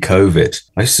pre-COVID,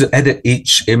 I used to edit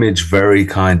each image very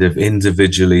kind of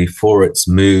individually for its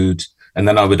mood. And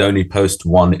then I would only post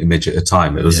one image at a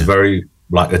time. It was very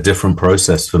like a different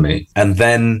process for me. And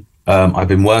then I've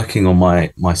been working on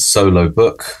my solo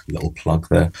book, little plug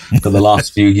there, for the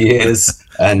last few years.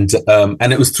 And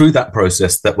it was through that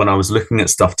process that when I was looking at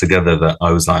stuff together that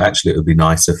I was like, actually, it would be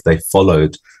nice if they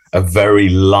followed a very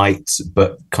light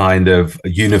but kind of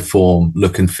uniform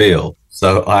look and feel.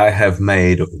 So I have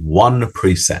made one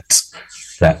preset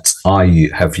that I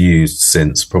have used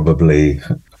since probably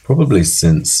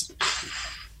since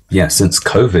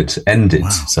COVID ended. Wow.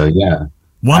 So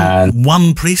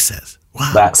one preset.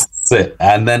 Wow. That's it.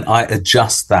 And then I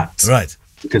adjust that. Right.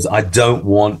 Because I don't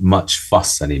want much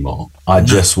fuss anymore.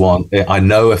 Just want it. I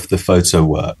know if the photo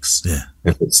works. Yeah.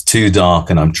 If it's too dark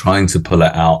and I'm trying to pull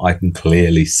it out, I can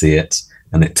clearly see it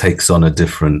and it takes on a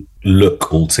different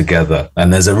look altogether.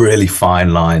 And there's a really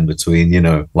fine line between,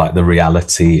 like the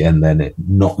reality and then it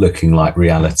not looking like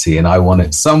reality. And I want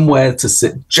it somewhere to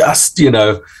sit just,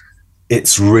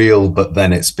 it's real, but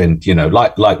then it's been, you know,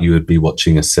 like you would be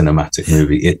watching a cinematic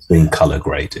movie. It's been color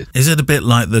graded. Is it a bit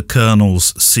like the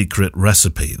Colonel's secret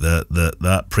recipe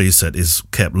that preset is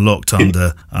kept locked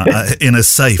under in a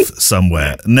safe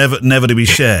somewhere, never to be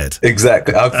shared?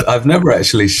 Exactly. I've never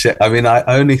actually shared. I mean, I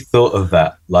only thought of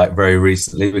that like very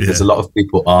recently because a lot of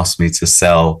people asked me to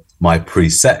sell my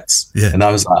presets, and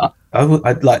I was like,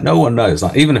 I'd like, no one knows.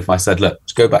 Like, even if I said, look,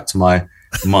 just go back to my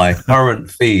current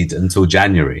feed until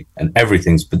January and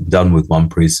everything's been done with one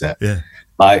preset. Yeah.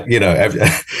 Like, you know,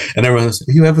 and everyone's,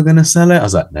 are you ever going to sell it? I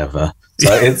was like, never.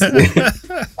 So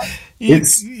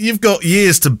you've got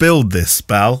years to build this,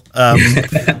 Bal.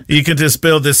 You can just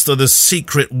build this sort of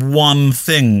secret one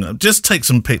thing. Just take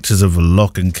some pictures of a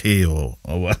lock and key or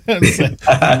one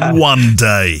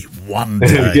day.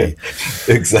 Yeah,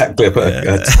 exactly. I put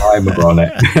a timer on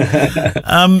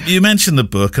it. You mentioned the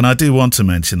book, and I do want to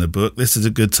mention the book. This is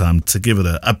a good time to give it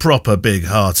a proper, big,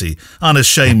 hearty,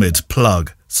 unashamed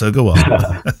plug. So go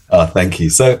on. Thank you.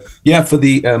 So yeah, for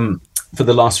the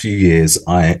last few years,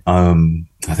 I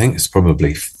think it's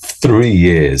probably 3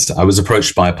 years, I was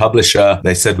approached by a publisher.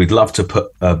 They said, we'd love to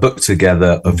put a book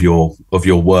together of your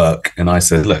work. And I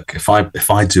said, look, if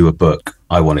I do a book,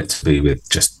 I want it to be with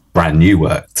just brand new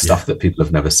work, stuff that people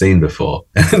have never seen before.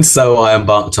 And so I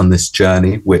embarked on this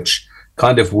journey, which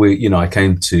kind of I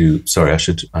came to, sorry, I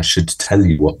should tell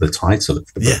you what the title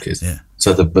of the book is. Yeah.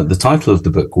 So the title of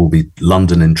the book will be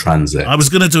London in Transit. I was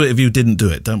going to do it if you didn't do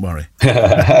it. Don't worry.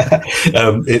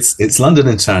 It's London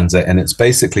in Transit, and it's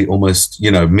basically almost,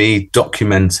 you know, me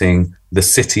documenting the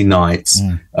city nights,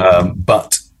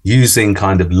 but using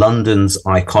kind of London's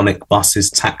iconic buses,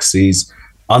 taxis,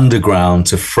 underground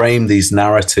to frame these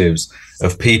narratives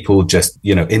of people just,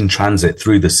 you know, in transit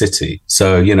through the city.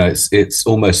 So, you know, it's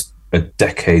almost a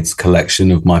decade's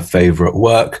collection of my favorite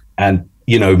work, and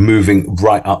you know, moving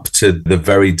right up to the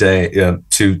very day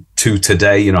to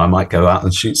today. You know, I might go out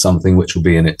and shoot something which will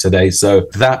be in it today. So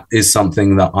that is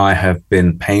something that I have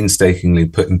been painstakingly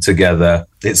putting together.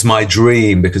 It's my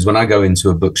dream, because when I go into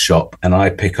a bookshop and I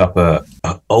pick up a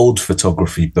old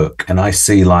photography book and I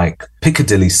see like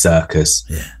Piccadilly Circus,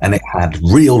 and it had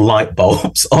real light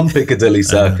bulbs on Piccadilly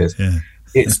Circus.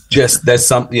 It's just, there's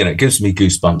something, you know, it gives me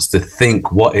goosebumps to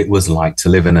think what it was like to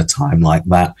live in a time like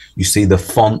that. You see the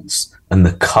fonts and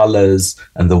the colors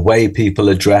and the way people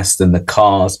are dressed and the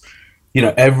cars, you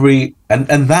know, every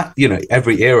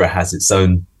era has its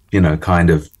own, you know, kind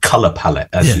of color palette,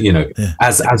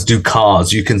 as do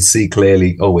cars. You can see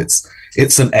clearly,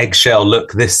 it's an eggshell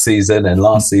look this season, and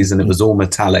last season it was all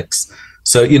metallics.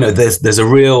 So, you know, there's a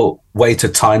real way to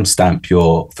timestamp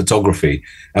your photography.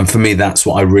 And for me, that's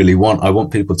what I really want. I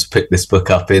want people to pick this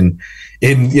book up in,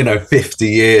 you know, 50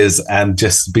 years and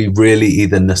just be really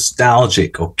either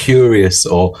nostalgic or curious,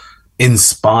 or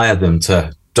inspire them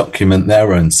to document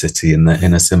their own city in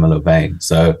a similar vein.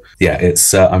 So yeah,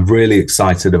 it's I'm really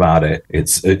excited about it.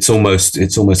 It's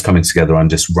almost coming together. I'm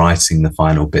just writing the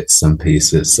final bits and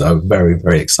pieces. So very,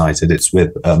 very excited. It's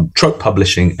with Trope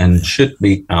Publishing and should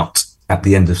be out at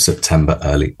the end of September,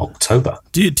 early October.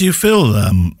 Do you feel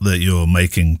that you're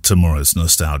making tomorrow's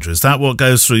nostalgia? Is that what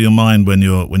goes through your mind when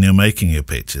you're making your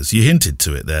pictures? You hinted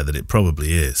to it there that it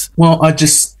probably is. Well,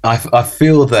 I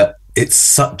feel that it's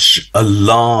such a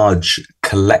large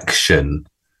collection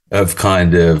of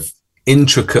kind of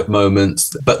intricate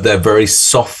moments, but they're very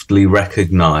softly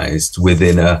recognized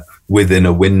within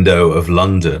a window of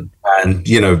London. And,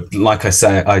 you know, like I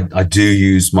say, I do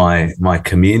use my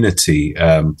community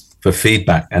for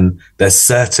feedback, and there's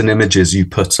certain images you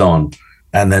put on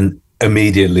and then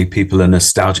immediately people are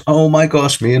nostalgic. Oh my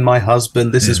gosh, me and my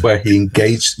husband, this is where he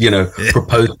engaged, you know,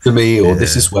 proposed to me, or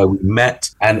this is where we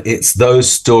met. And it's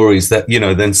those stories that, you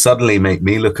know, then suddenly make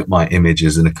me look at my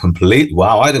images in a complete,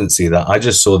 wow, I didn't see that. I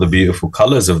just saw the beautiful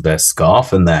colors of their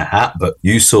scarf and their hat, but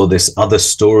you saw this other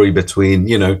story between,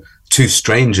 you know, two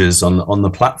strangers on the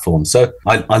platform. So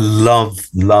I love,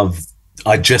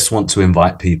 I just want to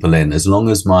invite people in, as long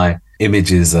as my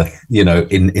images are, you know,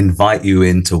 invite you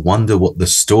in to wonder what the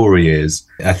story is.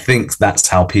 I think that's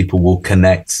how people will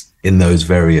connect in those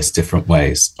various different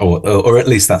ways, or at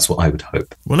least that's what I would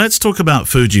hope. Well, let's talk about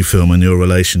Fujifilm and your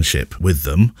relationship with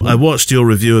them. I watched your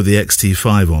review of the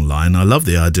X-T5 online. I love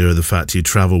the idea of the fact you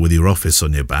travel with your office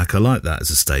on your back. I like that as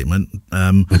a statement,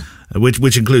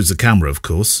 which includes the camera, of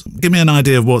course. Give me an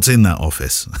idea of what's in that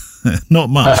office. Not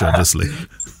much, obviously.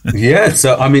 Yeah,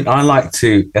 so I mean, I like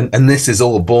to, and this is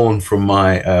all born from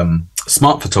my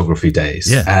smart photography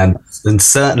days, and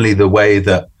certainly the way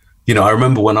that, you know, I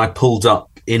remember when I pulled up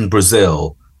in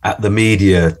Brazil at the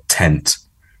media tent,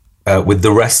 with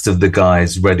the rest of the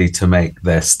guys ready to make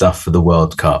their stuff for the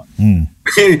World Cup.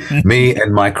 Me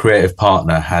and my creative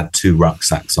partner had 2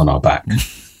 rucksacks on our back.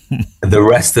 The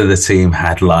rest of the team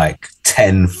had like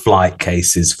 10 flight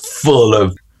cases full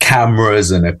of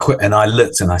cameras and equipment. And I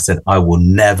looked and I said, I will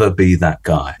never be that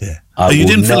guy. Yeah. You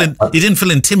didn't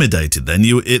feel intimidated then.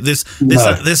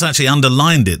 This actually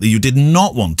underlined it, that you did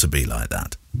not want to be like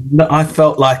that. No, I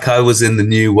felt like I was in the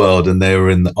new world and they were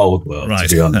in the old world, right.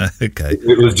 To be honest. Okay.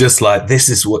 It was just like, this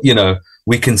is what,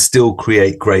 we can still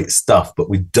create great stuff, but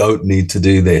we don't need to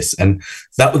do this. And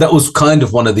that was kind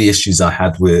of one of the issues I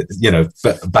had with,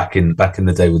 back in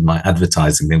the day with my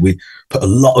advertising thing. We put a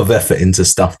lot of effort into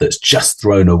stuff that's just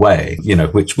thrown away,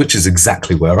 which is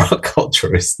exactly where our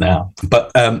culture is now.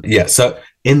 But so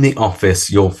in the office,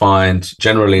 you'll find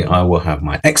generally I will have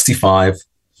my XT5.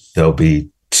 There'll be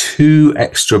 2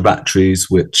 extra batteries,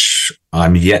 which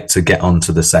I'm yet to get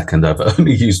onto the second. I've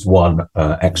only used 1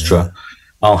 extra. Yeah.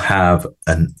 I'll have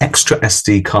an extra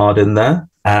SD card in there.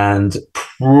 And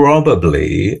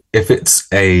probably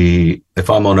if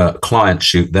I'm on a client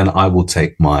shoot, then I will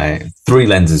take my 3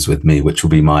 lenses with me, which will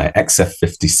be my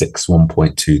XF56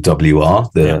 1.2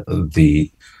 WR,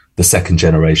 the second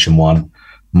generation one,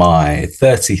 my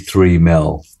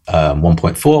 33mm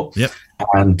 1.4. Yep.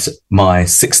 And my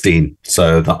 16,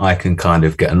 so that I can kind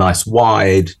of get a nice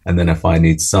wide, and then if I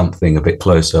need something a bit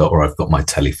closer, or I've got my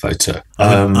telephoto.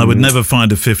 I would never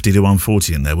find a 50 to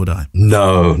 140 in there, would I?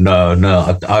 No.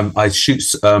 I shoot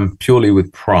purely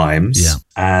with primes. Yeah.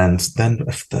 And then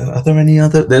are there any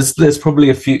other? There's probably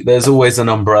a few. There's always an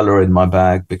umbrella in my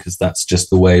bag because that's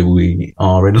just the way we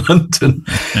are in London.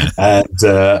 and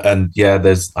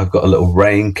I've got a little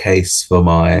rain case for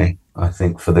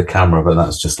for the camera, but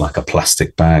that's just like a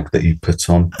plastic bag that you put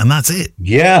on. And that's it?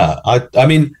 Yeah. I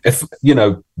mean, if,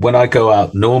 when I go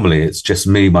out normally, it's just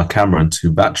me, my camera and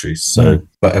 2 batteries. So,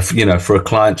 but if, for a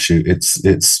client shoot, it's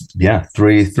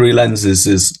 3 lenses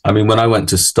is, I mean, when I went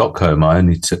to Stockholm, I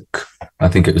only took, I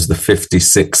think it was the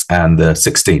 56 and the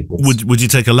 16. Would you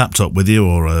take a laptop with you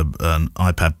or an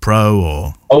iPad Pro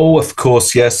or? Oh, of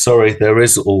course. Yes. Sorry. There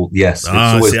is all. Yes.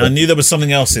 I knew there was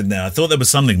something else in there. I thought there was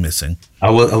something missing. I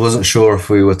wasn't sure if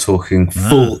we were talking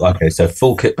full. No. Okay. So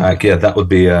full kit bag. Yeah. That would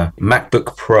be a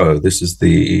MacBook Pro. This is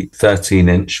the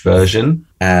 13-inch version.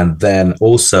 And then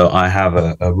also I have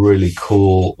a really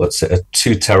cool, let's say a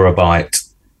 2 terabyte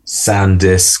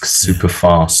SanDisk super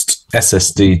fast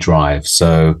SSD drive.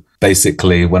 So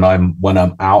basically when I'm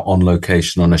out on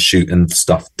location on a shoot and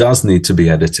stuff does need to be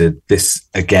edited, this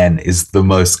again is the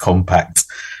most compact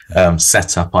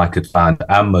setup I could find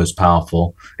and most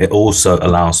powerful. It also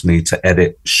allows me to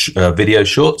edit video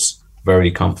shorts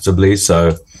very comfortably.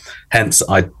 So hence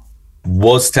I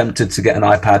was tempted to get an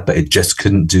iPad, but it just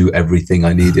couldn't do everything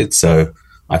I needed. So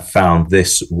I found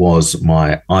this was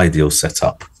my ideal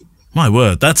setup. My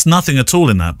word, that's nothing at all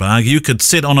in that bag. You could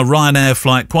sit on a Ryanair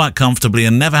flight quite comfortably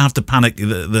and never have to panic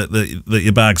that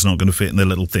your bag's not going to fit in the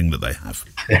little thing that they have.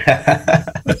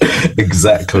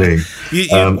 Exactly.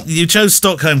 You chose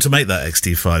Stockholm to make that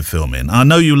XT5 film in. I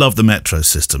know you love the metro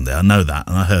system there. I know that,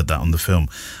 and I heard that on the film.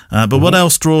 But what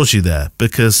else draws you there?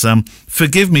 Because,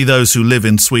 forgive me those who live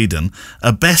in Sweden,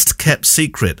 a best-kept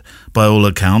secret by all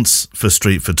accounts for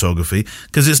street photography,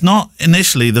 because it's not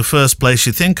initially the first place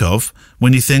you think of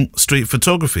when you think street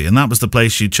photography, and that was the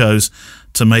place you chose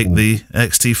to make the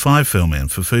XT5 film in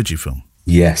for Fujifilm.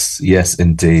 Yes,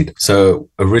 indeed. So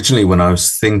originally when I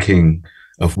was thinking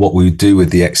of what we would do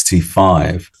with the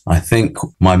XT5, I think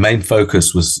my main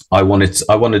focus was I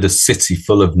wanted a city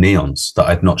full of neons that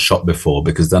I'd not shot before,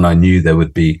 because then I knew there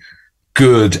would be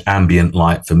good ambient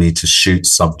light for me to shoot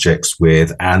subjects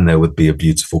with, and there would be a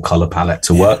beautiful color palette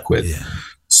to work with. Yeah.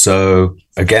 So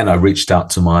again, I reached out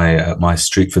to my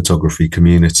street photography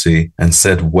community and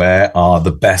said, where are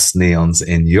the best neons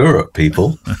in Europe,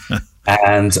 people?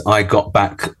 And I got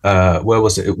back, where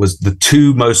was it? It was the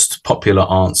 2 most popular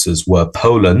answers were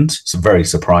Poland, so very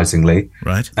surprisingly,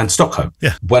 right, and Stockholm.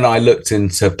 Yeah. When I looked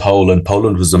into Poland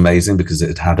was amazing because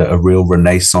it had a real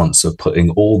renaissance of putting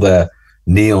all their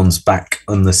neons back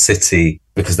in the city,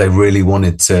 because they really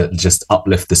wanted to just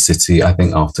uplift the city, I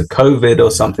think after COVID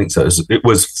or something. So it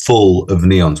was full of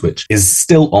neons, which is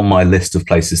still on my list of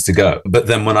places to go. But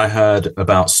then when I heard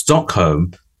about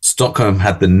Stockholm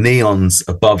had the neons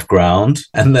above ground,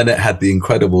 and then it had the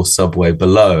incredible subway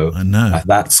below. I know.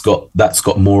 That's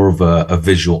got more of a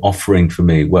visual offering for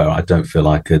me, where I don't feel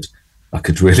I could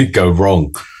really go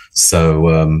wrong.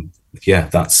 So yeah,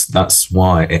 that's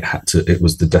why it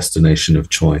was the destination of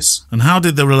choice. And how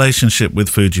did the relationship with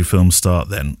Fujifilm start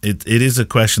then? It is a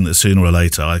question that sooner or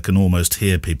later I can almost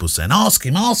hear people saying, ask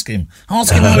him how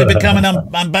he become an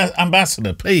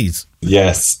ambassador, please.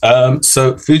 Yes.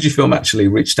 So Fujifilm actually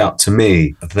reached out to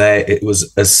me. It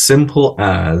was as simple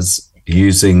as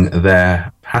using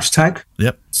their hashtag.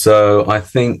 Yep. So I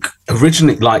think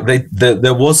originally, like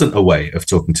there wasn't a way of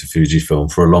talking to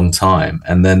Fujifilm for a long time,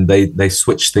 and then they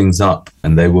switched things up,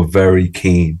 and they were very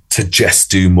keen to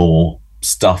just do more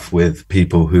stuff with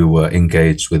people who were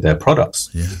engaged with their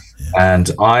products. Yeah. And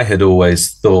I had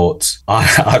always thought,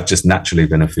 I've just naturally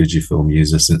been a Fujifilm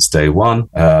user since day one.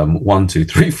 1, 2,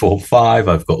 3, 4, 5.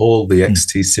 I've got all the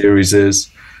XT series.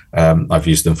 I've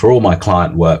used them for all my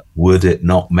client work. Would it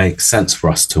not make sense for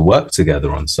us to work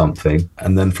together on something?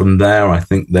 And then from there, I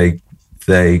think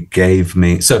they gave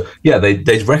me, so yeah,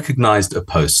 they recognized a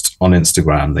post on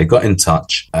Instagram. They got in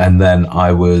touch, and then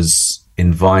I was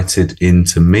invited in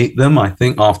to meet them, I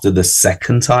think after the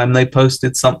second time they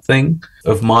posted something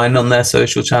of mine on their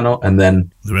social channel, and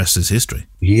then the rest is history.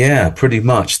 Yeah, pretty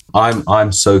much.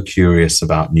 I'm so curious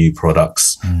about new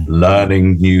products,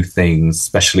 learning new things,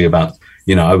 especially about,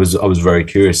 I was very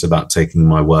curious about taking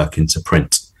my work into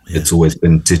print. Yeah. It's always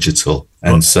been digital.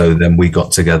 And so then we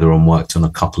got together and worked on a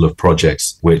couple of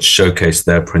projects which showcased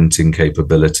their printing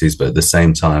capabilities. But at the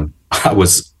same time, I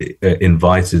was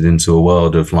invited into a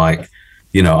world of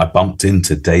I bumped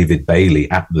into David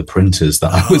Bailey at the printers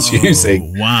that I was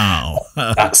using. Wow.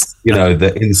 That's,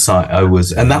 the insight I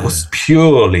was, and that was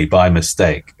purely by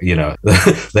mistake. I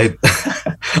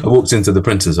walked into the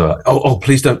printers, like, oh,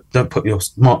 please don't put your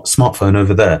smartphone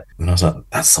over there. And I was like,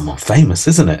 that's someone famous,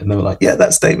 isn't it? And they were like, yeah,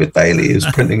 that's David Bailey who's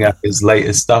printing out his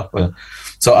latest stuff.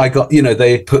 So I got,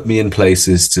 they put me in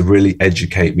places to really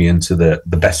educate me into the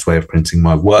best way of printing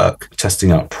my work,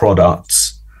 testing out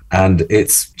products. And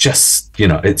it's just,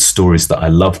 it's stories that I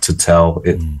love to tell.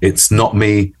 It's not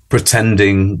me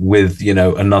pretending with,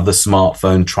 another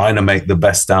smartphone, trying to make the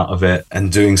best out of it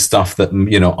and doing stuff that,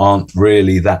 aren't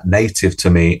really that native to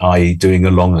me, i.e. doing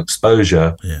a long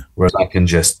exposure. Yeah. Whereas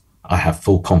I have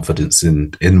full confidence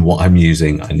in what I'm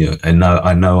using. I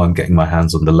know I'm getting my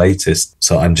hands on the latest.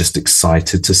 So I'm just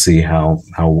excited to see how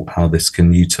this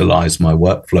can utilize my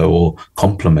workflow or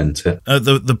complement it.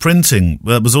 The printing,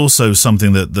 that was also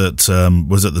something that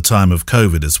was at the time of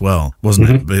COVID as well,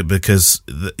 wasn't it? Because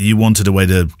you wanted a way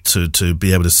to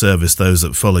be able to service those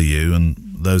that follow you and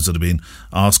those that have been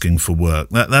asking for work.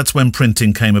 That's when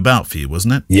printing came about for you,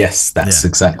 wasn't it? Yes, that's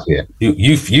exactly it.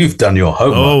 You've done your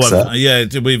homework, sir. Yeah,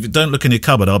 don't look in your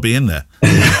cupboard. I'll be in there.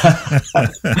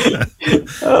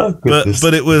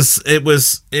 But it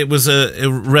was a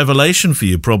revelation for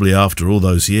you probably after all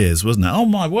those years, wasn't it? Oh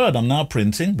my word! I'm now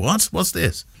printing. What's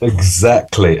this?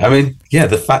 Exactly. I mean, yeah,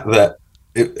 the fact that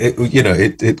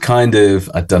it kind of,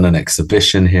 I'd done an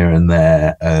exhibition here and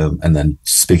there, and then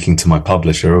speaking to my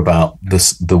publisher about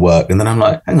the work, and then I'm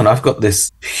like, hang on, I've got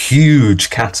this huge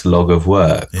catalogue of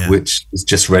work which is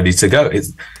just ready to go.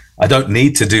 I don't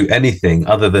need to do anything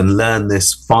other than learn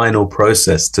this final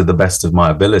process to the best of my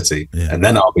ability, and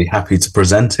then I'll be happy to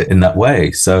present it in that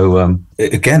way. So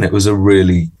it was a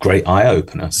really great eye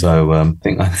opener. So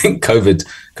I think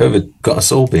COVID got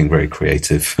us all being very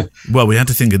creative. Well, we had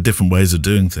to think of different ways of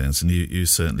doing things, and you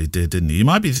certainly did, didn't you? You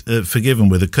might be forgiven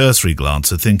with a cursory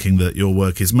glance of thinking that your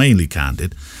work is mainly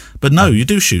candid. But no, you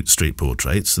do shoot street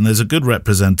portraits, and there's a good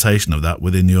representation of that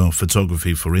within your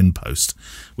photography for InPost,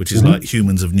 which is like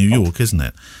Humans of New York, isn't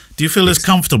it? Do you feel as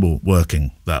comfortable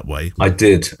working that way? I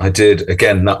did.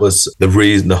 Again, that was the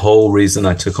reason. The whole reason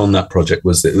I took on that project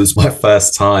was that it was my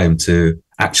first time to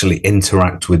actually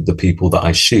interact with the people that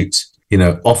I shoot.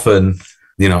 Often,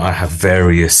 I have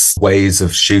various ways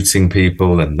of shooting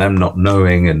people and them not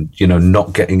knowing and,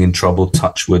 not getting in trouble,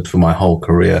 touch wood, for my whole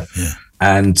career. Yeah.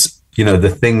 And the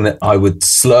thing that I would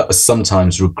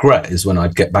sometimes regret is when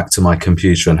I'd get back to my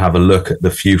computer and have a look at the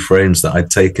few frames that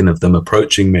I'd taken of them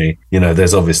approaching me.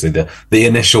 There's obviously the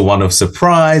initial one of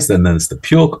surprise, then there's the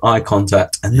pure eye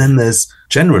contact, and then there's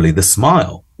generally the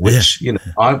smile, which,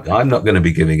 I'm not going to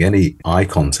be giving any eye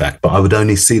contact, but I would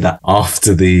only see that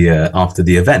after the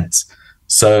event.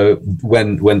 So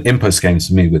when InPost came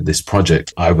to me with this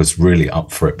project, I was really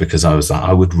up for it because I was like,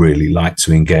 I would really like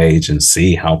to engage and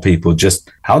see how people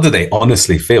how do they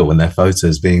honestly feel when their photo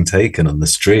is being taken on the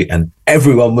street? And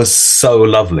everyone was so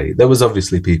lovely. There was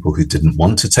obviously people who didn't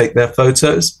want to take their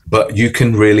photos, but you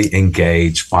can really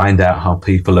engage, find out how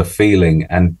people are feeling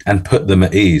and put them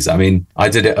at ease. I mean, I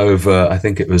did it I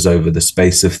think it was over the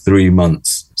space of 3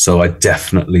 months. So I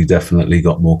definitely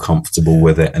got more comfortable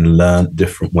with it and learned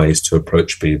different ways to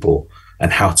approach people.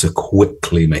 and how to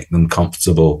quickly make them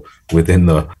comfortable within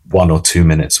the 1 or 2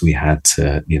 minutes we had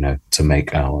to, to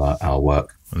make our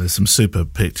work. Well, there's some super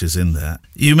pictures in there.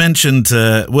 You mentioned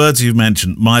words you've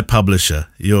mentioned, my publisher,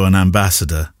 you're an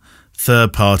ambassador.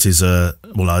 Third parties are,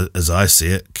 well, as I see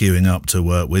it, queuing up to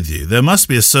work with you. There must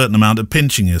be a certain amount of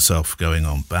pinching yourself going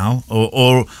on, Bal,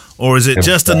 or is it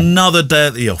just another day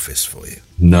at the office for you?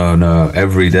 No,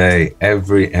 every day,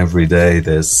 every day.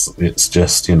 It's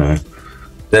just,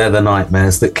 they're the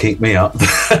nightmares that keep me up.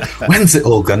 When's it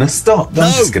all gonna stop?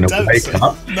 I'm just gonna wake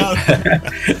up. No.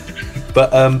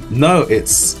 But no,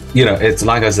 it's it's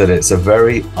like I said, it's a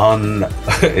very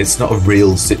it's not a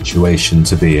real situation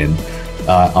to be in.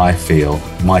 I feel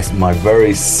my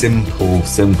very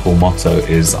simple motto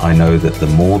is, I know that the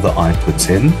more that I put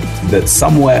in, that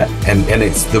somewhere, and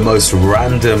it's the most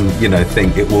random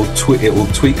thing, it will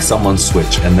tweak someone's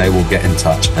switch, and they will get in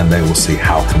touch, and they will see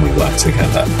how can we work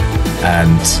together,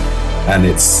 and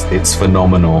it's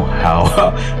phenomenal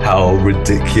how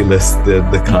ridiculous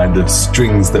the kind of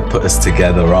strings that put us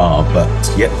together are, but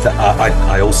yet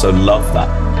I also love that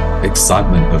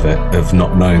excitement of it, of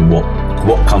not knowing what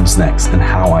comes next and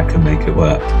how I can make it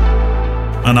work.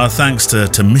 And our thanks to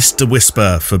Mr.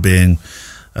 Whisper for being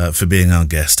our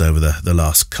guest over the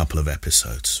last couple of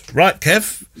episodes. Right,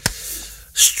 Kev,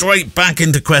 straight back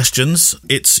into questions.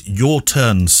 It's your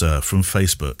turn, sir, from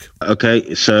Facebook.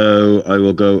 Okay, so I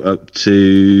will go up to...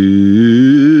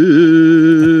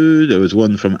 There was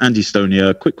one from Andy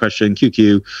Stonia. Quick question,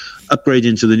 QQ.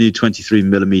 Upgrading to the new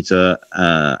 23mm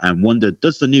and wondered,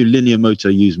 does the new linear motor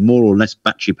use more or less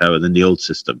battery power than the old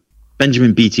system?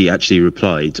 Benjamin Beattie actually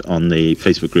replied on the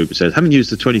Facebook group and said, having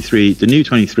used the new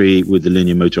 23 with the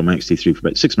linear motor on my X-T3 for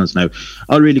about 6 months now,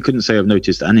 I really couldn't say I've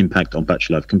noticed an impact on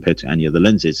battery life compared to any other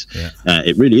lenses. Yeah.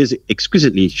 It really is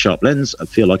exquisitely sharp lens. I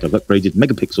feel like I've upgraded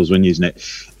megapixels when using it.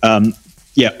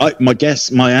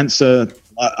 My answer,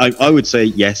 I would say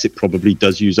yes, it probably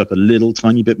does use up a little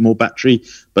tiny bit more battery,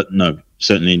 but no,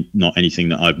 certainly not anything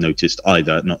that I've noticed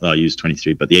either. Not that I use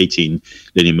 23, but the 18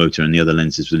 linear motor and the other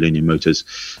lenses with linear motors,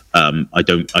 I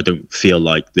don't feel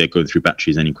like they're going through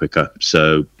batteries any quicker.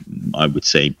 So I would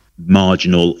say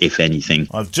marginal, if anything.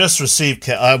 I've just received.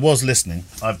 I was listening.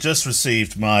 I've just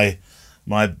received my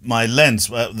lens.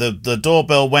 The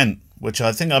doorbell went, which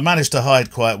I think I managed to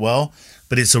hide quite well,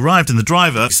 but it's arrived, and the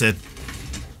driver said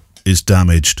is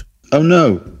damaged. Oh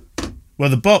no. Well,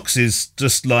 the box is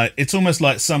just like, it's almost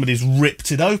like somebody's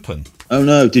ripped it open. Oh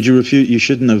no, did you refuse? You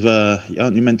shouldn't have,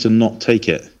 aren't you meant to not take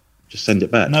it? Just send it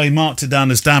back. No, he marked it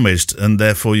down as damaged, and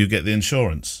therefore you get the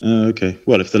insurance. Oh, okay.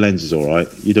 Well, if the lens is all right,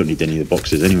 you don't need any of the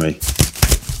boxes anyway.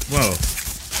 Well,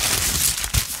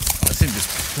 I think it's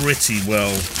pretty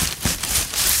well...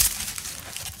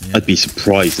 Yeah. I'd be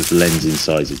surprised if the lens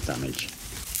inside is damaged.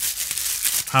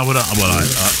 How would I? Well,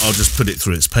 I'll just put it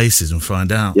through its paces and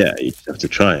find out. Yeah, you just have to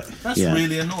try it. That's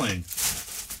really annoying.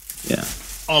 Yeah.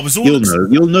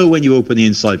 You'll know when you open the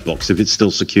inside box, if it's still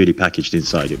securely packaged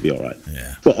inside, it'll be all right.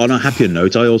 Yeah. But on a happier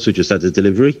note, I also just had a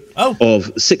delivery of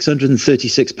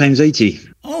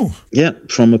 £636.80. Oh. Yeah,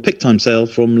 from a pick time sale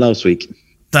from last week.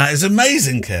 That is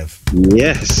amazing, Kev.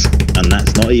 Yes, and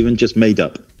that's not even just made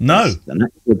up. No.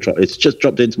 It's just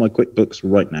dropped into my QuickBooks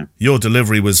right now. Your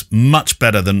delivery was much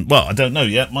better than... Well, I don't know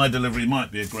yet. My delivery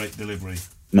might be a great delivery.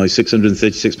 My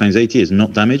 £636.80 is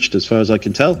not damaged, as far as I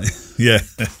can tell. Yeah.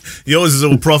 Yours is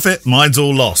all profit. Mine's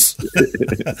all loss.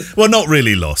 Well, not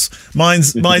really loss.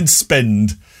 Mine's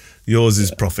spend. Yours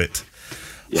is profit.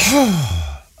 Yeah.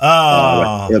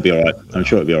 Right. It'll be all right. I'm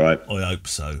sure it'll be all right. I hope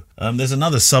so. There's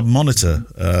another sub-monitor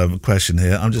question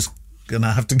here. I'm just going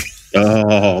to have to...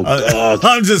 Oh, God.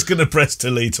 I'm just going to press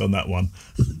delete on that one.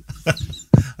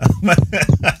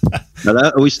 Hello?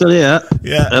 Are we still here?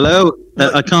 Yeah. Hello?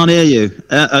 I can't hear you.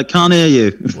 I can't hear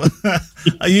you.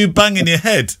 Are you banging your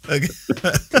head?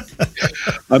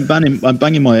 I'm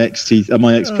banging my X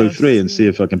Pro 3 and see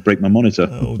if I can break my monitor.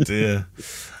 Oh, dear.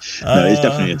 No, it's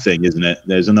definitely a thing, isn't it?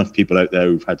 There's enough people out there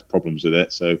who've had problems with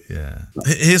it. So yeah.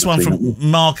 Here's one from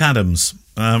Mark Adams,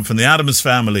 from the Adams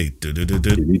family.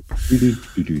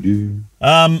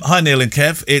 Hi, Neil and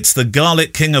Kev. It's the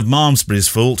Garlic King of Malmesbury's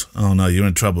fault. Oh no, you're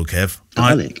in trouble, Kev.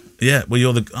 Garlic? Yeah. Well,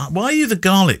 you're the. Why are you the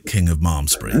Garlic King of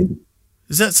Malmesbury?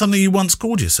 Is that something you once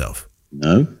called yourself?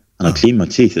 No, and I clean my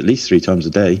teeth at least 3 times a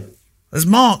day. Has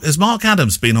Mark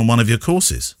Adams been on one of your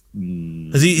courses?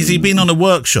 Has he been on a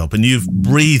workshop and you've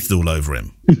breathed all over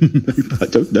him? I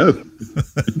don't know.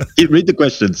 Read the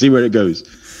question, see where it goes.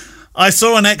 I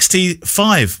saw an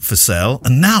XT5 for sale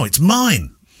and now it's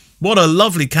mine. What a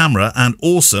lovely camera and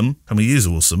awesome, can we use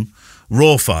awesome,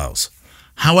 RAW files.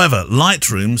 However,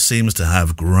 Lightroom seems to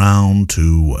have ground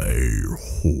to a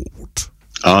halt.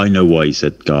 I know why he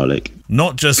said garlic.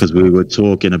 Not just because we were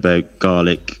talking about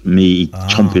garlic, me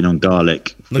chomping on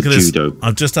garlic for look at judo. This.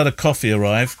 I've just had a coffee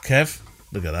arrive, Kev.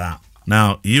 Look at that.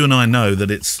 Now, you and I know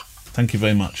that it's... Thank you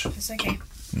very much. It's okay.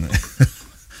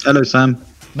 Hello, Sam.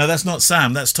 No, that's not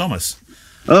Sam. That's Thomas.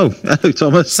 Oh, hello,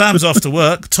 Thomas. Sam's off to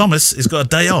work. Thomas has got a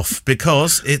day off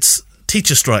because it's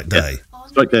teacher strike day.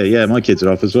 Strike day, yeah. My kids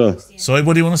are off as well. Sorry,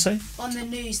 what do you want to say? On the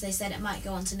news, they said it might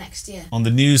go on to next year. On the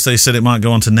news, they said it might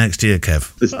go on to next year,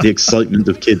 Kev. It's the excitement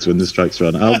of kids when the strikes are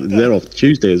on. Oh, they're off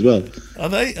Tuesday as well. Are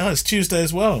they? Oh, it's Tuesday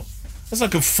as well. That's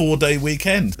like a 4-day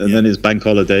weekend. And then it's bank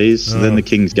holidays. And then the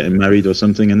king's getting married or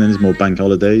something. And then there's more bank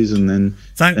holidays. And then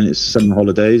and it's summer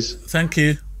holidays. Thank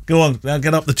you. Go on, now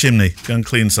get up the chimney. Go and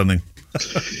clean something.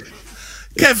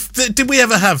 Kev, did we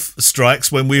ever have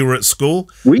strikes when we were at school?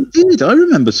 We did. I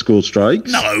remember school strikes.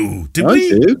 No, did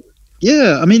we? I do.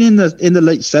 Yeah, I mean, in the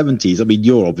late 70s. I mean,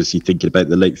 you're obviously thinking about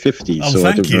the late 50s, so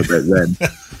I don't know about then.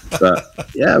 But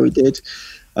yeah, we did.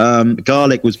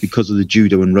 Garlic was because of the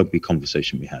judo and rugby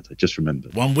conversation we had. I just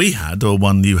remembered. One we had or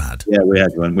one you had? Yeah, we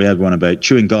had one. We had one about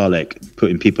chewing garlic,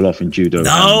 putting people off in judo.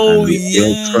 Oh, and the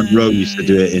old front row used to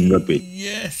do it in rugby.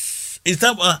 Yes. Is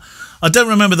that what... I don't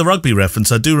remember the rugby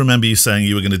reference. I do remember you saying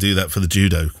you were going to do that for the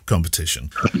judo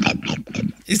competition.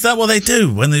 Is that what they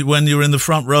do when you're in the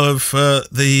front row of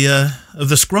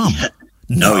the scrum?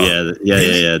 No. Oh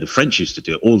yeah. The French used to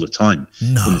do it all the time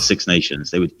in the Six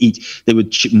Nations. They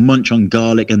would munch on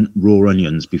garlic and raw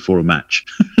onions before a match.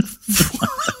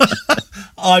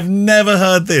 I've never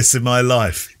heard this in my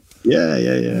life.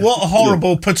 Yeah. What a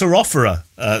horrible putter-offerer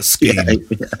scheme.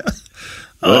 Yeah.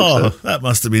 Oh, that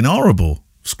must have been horrible.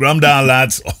 Scrum down,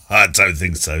 lads. Oh, I don't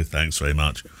think so. Thanks very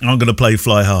much. I'm going to play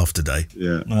fly half today.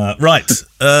 Yeah. Right.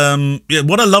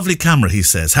 What a lovely camera, he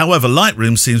says. However,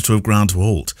 Lightroom seems to have ground to a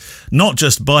halt. Not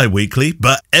just bi-weekly,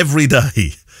 but every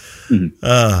day.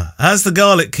 Has the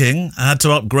Garlic King had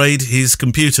to upgrade his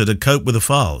computer to cope with the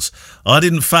files? I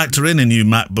didn't factor in a new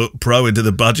MacBook Pro into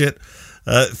the budget.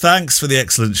 Thanks for the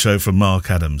excellent show from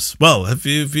Mark Adams. Well,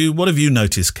 what have you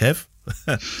noticed, Kev?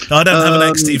 I don't have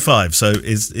an XT5, so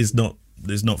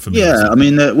it's not for me. Yeah, I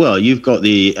mean, you've got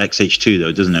the XH2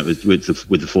 though, doesn't it? With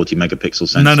the 40 megapixel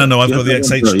sensor. No. I've got the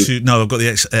XH2. No, I've got the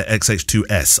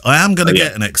XH2S. I am going to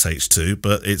get an XH2,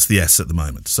 but it's the S at the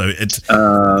moment, so it's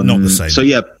not the same. So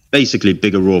yeah, basically,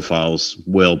 bigger raw files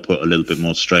will put a little bit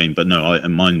more strain. But no,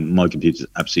 my computer's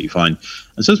absolutely fine,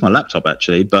 and so is my laptop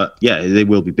actually. But yeah, they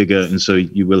will be bigger, and so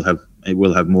it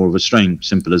will have more of a strain.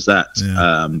 Simple as that.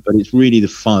 Yeah. But it's really the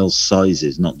file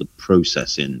sizes, not the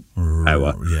processing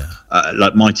power. Yeah.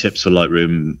 Like my tips for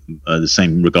Lightroom are the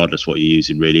same regardless what you're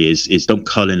using. Really, is don't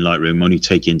cull in Lightroom. Only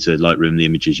take into Lightroom the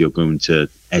images you're going to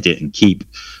edit and keep.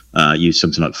 Use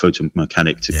something like Photo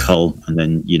Mechanic to cull, and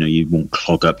then you won't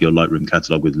clog up your Lightroom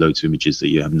catalog with loads of images that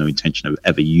you have no intention of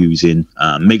ever using.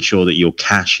 Make sure that your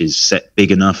cache is set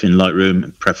big enough in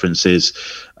Lightroom preferences.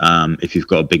 If you've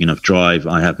got a big enough drive,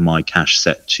 I have my cache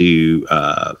set to 2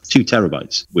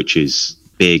 terabytes, which is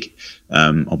big.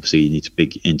 Obviously, you need a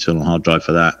big internal hard drive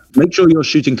for that. Make sure you're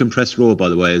shooting compressed RAW, by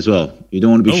the way, as well. You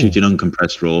don't want to be shooting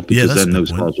uncompressed RAW, because then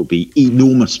those files will be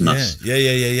enormous mess.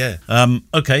 Yeah.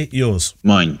 Okay, yours.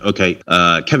 Mine. Okay.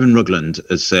 Kevin Rugland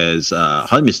says,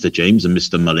 "Hi, Mr. James and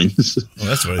Mr. Mullins.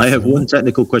 That's very I have one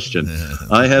technical question.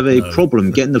 I have a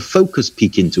problem getting the focus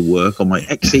peak into work on my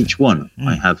XH1.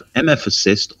 I have MF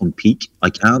assist on peak. I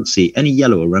can't see any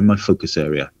yellow around my focus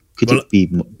area. Could it be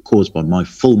caused by my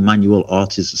full manual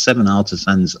 7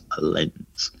 Artisans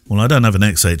lens?" Well, I don't have an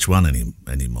XH1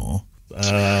 anymore,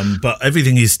 but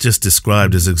everything he's just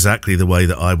described is exactly the way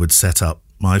that I would set up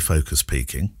my focus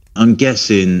peaking. I'm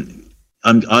guessing...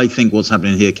 I think what's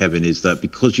happening here, Kevin, is that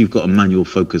because you've got a manual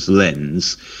focus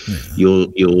lens,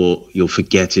 you're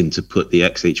forgetting to put the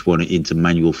XH1 into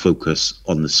manual focus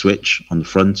on the switch on the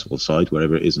front or side,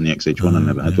 wherever it is on the XH1. I've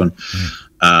never had one.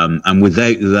 And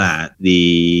without that,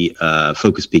 the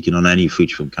focus peaking on any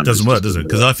Fujifilm camera doesn't work, does it?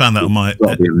 Because I found that on my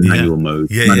manual mode,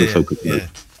 manual focus mode.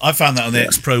 I found that on the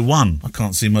X Pro 1. I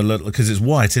can't see my little, because it's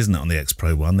white, isn't it, on the X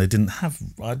Pro 1? They didn't have,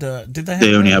 did they have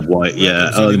They only have white,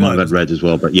 yeah. Oh, they might have had red as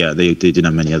well, but yeah, they didn't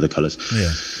have many other colours.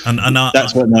 Yeah. And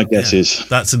that's what my guess is.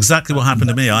 That's exactly what happened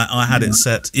to me. I had it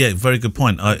set, very good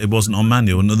point. It wasn't on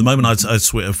manual. And the moment I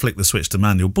flicked the switch to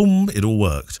manual, boom, it all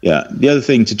worked. Yeah. The other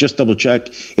thing, to just double check,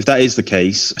 if that is the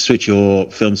case, switch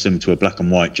your film sim to a black and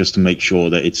white just to make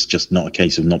sure that it's just not a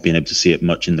case of not being able to see it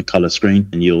much in the colour screen.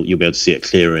 And you'll be able to see it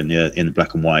clearer in the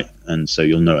black and white. And so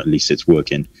you'll know at least it's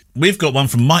working. We've got one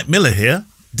from Mike Miller here.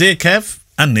 Dear Kev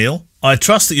and Neil, I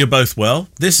trust that you're both well.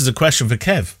 This is a question for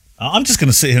Kev. I'm just going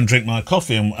to sit here and drink my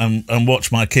coffee and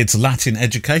watch my kids' Latin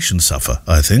education suffer,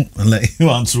 I think, and let you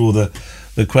answer all the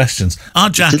the questions. Our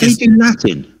Jack Do they is... do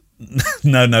Latin?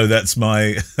 No, that's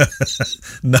my...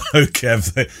 No,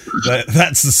 Kev,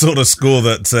 that's the sort of school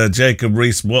that Jacob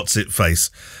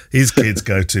Rees-What's-it-face, his kids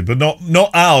go to, but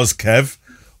not ours, Kev.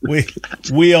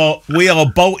 We are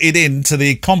bolted into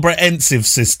the comprehensive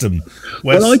system.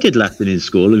 Well, I did Latin in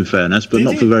school, in fairness, but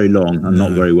not for very long and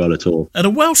not very well at all. At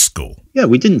a Welsh school? Yeah,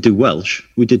 we didn't do Welsh.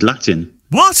 We did Latin.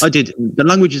 What? The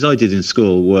languages I did in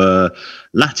school were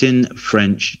Latin,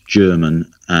 French, German,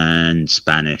 and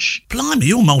Spanish. Blimey,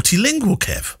 you're multilingual,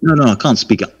 Kev. No, I can't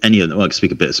speak any of them. Well, I can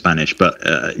speak a bit of Spanish, but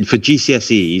for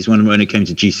GCSEs, when it came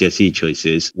to GCSE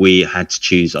choices, we had to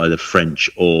choose either French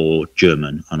or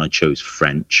German, and I chose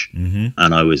French, and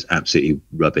I was absolutely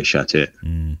rubbish at it,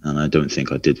 and I don't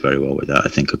think I did very well with that. I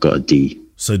think I got a D.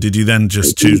 So did you then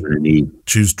just choose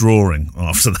drawing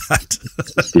after that?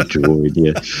 Did drawing,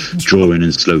 yeah. Drawing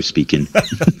and slow speaking.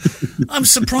 I'm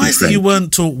surprised that you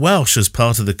weren't taught Welsh as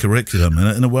part of the curriculum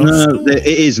in a Welsh school. It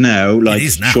is now. Like,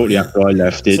 shortly after I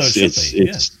left,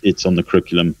 it's on the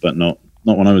curriculum, but not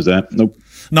when I was there. Nope.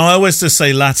 No, I always just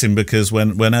say Latin because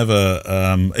whenever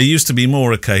it used to be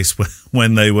more a case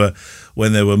when they were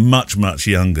much, much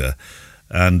younger.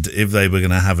 And if they were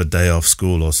going to have a day off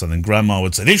school or something, Grandma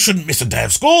would say, they shouldn't miss a day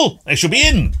of school. They should be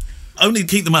in. Only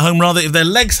keep them at home, rather, if their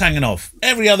legs hanging off.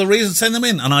 Every other reason, send them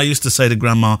in. And I used to say to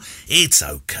Grandma, it's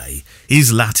okay.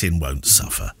 His Latin won't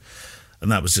suffer.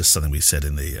 And that was just something we said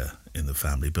in the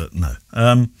family, but no.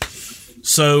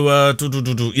 This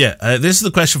is the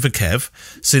question for Kev,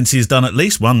 since he's done at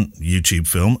least one YouTube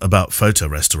film about photo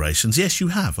restorations. Yes, you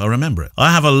have. I remember it.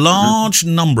 I have a large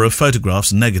number of photographs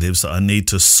and negatives that I need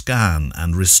to scan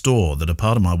and restore that are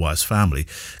part of my wife's family.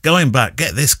 Going back,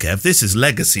 get this, Kev, this is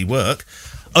legacy work,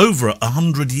 over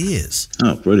 100 years.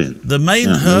 Oh, brilliant. The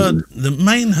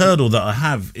main hurdle that I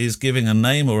have is giving a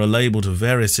name or a label to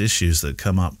various issues that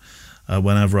come up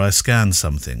whenever I scan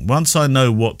something. Once I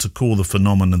know what to call the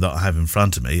phenomenon that I have in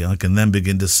front of me, I can then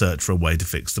begin to search for a way to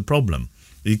fix the problem.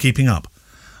 Are you keeping up?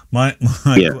 My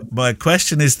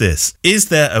question is this. Is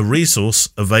there a resource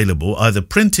available, either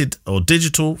printed or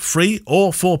digital, free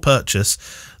or for purchase,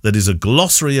 that is a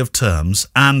glossary of terms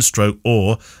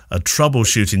or a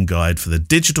troubleshooting guide for the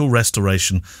digital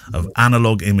restoration of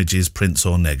analog images, prints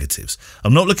or negatives?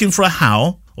 I'm not looking for a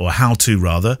how-to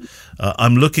rather.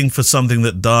 I'm looking for something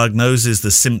that diagnoses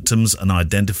the symptoms and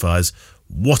identifies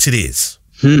what it is.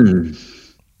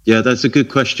 Yeah, that's a good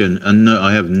question. And no,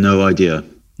 I have no idea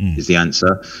is the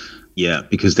answer. Yeah,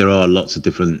 because there are lots of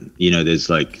different, there's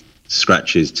like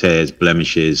scratches, tears,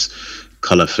 blemishes,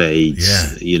 color fades,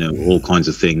 all kinds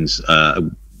of things.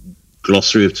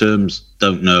 Glossary of terms,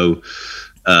 don't know.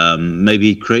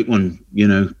 Maybe create one,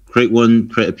 create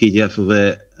a PDF of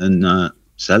it and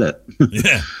sell it.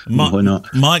 Yeah. Why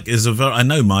not? Mike I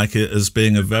know Mike as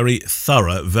being a very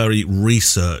thorough, very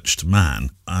researched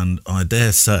man. And I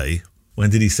dare say,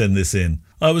 when did he send this in?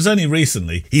 It was only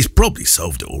recently. He's probably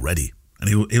solved it already. And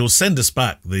he'll send us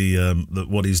back the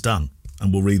what he's done.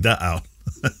 And we'll read that out.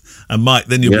 And Mike,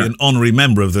 then you'll be an honorary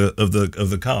member of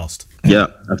the cast. Yeah,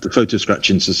 of the Photo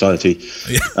Scratching Society.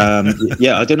 I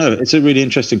don't know. It's a really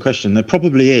interesting question. There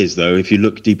probably is, though, if you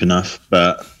look deep enough.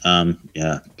 But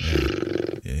Yeah.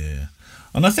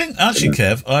 And I think actually,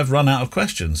 Kev, I've run out of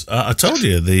questions. I told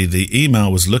you the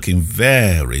email was looking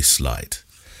very slight.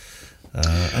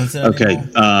 Okay.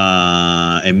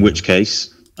 In which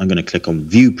case, I'm going to click on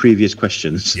View Previous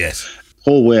Questions. Yes.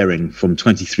 Paul Waring from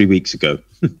 23 weeks ago.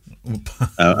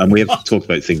 And we have talked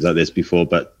about things like this before,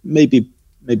 but maybe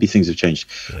things have changed.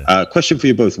 Yeah. Question for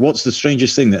you both. What's the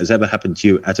strangest thing that has ever happened to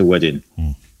you at a wedding?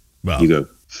 Well, you go.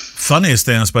 Funniest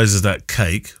thing, I suppose, is that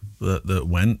cake that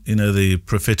went, the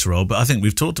profiterole. But I think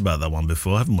we've talked about that one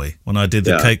before, haven't we? When I did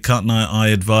the cake cut, and I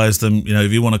advised them,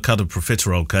 if you want to cut a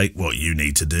profiterole cake, what you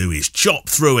need to do is chop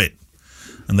through it.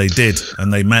 And they did.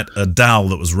 And they met a dowel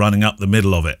that was running up the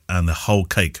middle of it, and the whole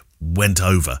cake went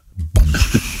over.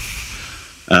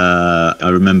 I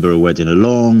remember a wedding a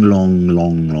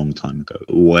long time ago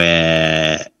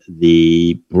where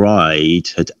the bride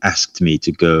had asked me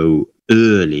to go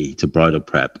early to bridal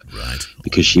prep, right?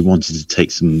 Because she wanted to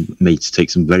take some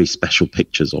very special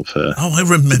pictures of her. Oh, I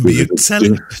remember you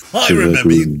telling. I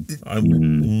remember you.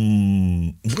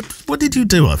 What did you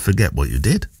do? I forget what you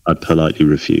did. I politely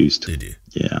refused. Did you?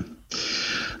 Yeah,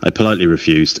 I politely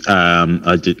refused.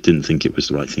 I didn't think it was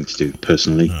the right thing to do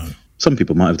personally. No. Some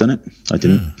people might have done it. I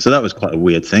didn't. Yeah. So that was quite a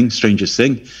weird thing. Strangest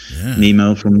thing. Yeah. An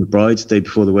email from the bride the day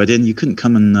before the wedding. You couldn't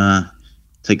come and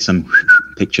take some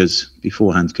pictures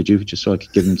beforehand, could you? Just so I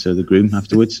could give them to the groom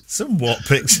afterwards. Some what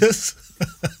pictures?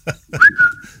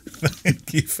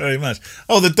 Thank you very much.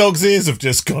 Oh, the dog's ears have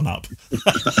just gone up.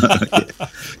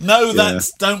 No,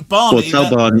 that's don't Barney.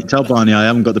 Well, tell Barney I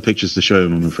haven't got the pictures to show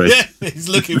him, I'm afraid. Yeah, he's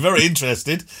looking very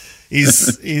interested.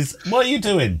 He's. What are you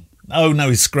doing? Oh no,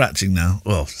 he's scratching now.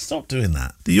 Well, stop doing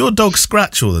that. Do your dog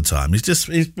scratch all the time?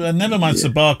 He's never mind to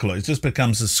bark a lot. He just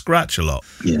becomes to scratch a lot.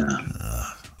 Yeah.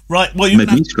 Right. Well, you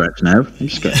maybe he scratch now. I'm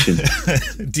scratching.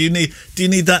 Do you need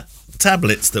that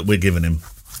tablets that we're giving him?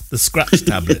 The scratch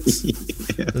tablets.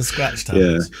 Yeah. The scratch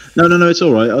tablets. Yeah. No, it's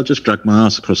all right. I'll just drag my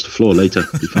ass across the floor later.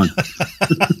 It'll be fine.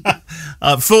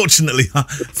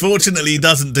 Fortunately, he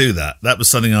doesn't do that. That was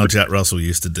something our Jack Russell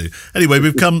used to do. Anyway,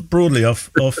 we've come broadly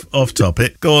off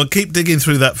topic. Go on, keep digging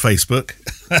through that Facebook.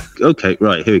 Okay,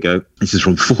 right, here we go. This is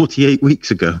from 48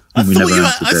 weeks ago. I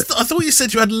thought you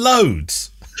said you had loads.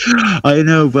 I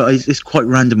know, but it's quite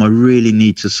random. I really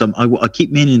need to I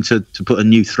keep meaning to put a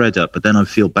new thread up, but then I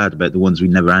feel bad about the ones we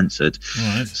never answered.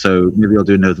 Right. So maybe I'll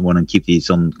do another one and keep these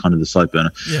on kind of the side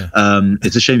burner. Yeah.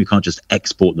 It's a shame you can't just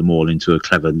export them all into a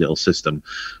clever little system.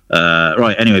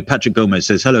 Right. Anyway, Patrick Gomez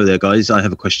says, "Hello there, guys. I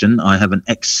have a question. I have an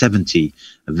X70,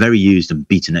 a very used and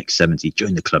beaten X70.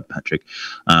 Join the club, Patrick.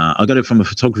 I got it from a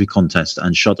photography contest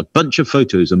and shot a bunch of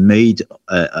photos and made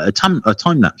a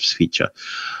time-lapse feature.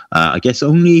 I guess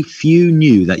only few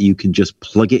knew that you can just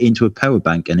plug it into a power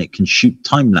bank and it can shoot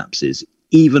time lapses,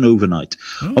 even overnight.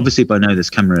 Obviously, by now, this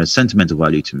camera has sentimental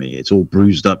value to me. It's all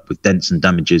bruised up with dents and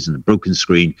damages and a broken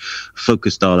screen.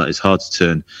 Focus dial that is hard to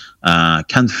turn.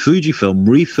 Can Fujifilm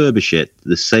refurbish it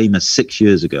the same as 6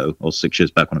 years ago, or 6 years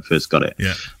back when I first got it?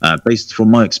 Yeah. Based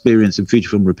from my experience in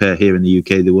Fujifilm repair here in the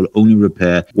UK, they will only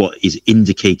repair what is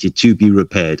indicated to be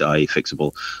repaired, i.e.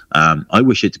 fixable. I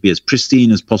wish it to be as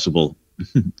pristine as possible.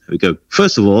 There we go.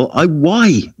 First of all,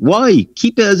 why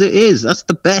keep it as it is? That's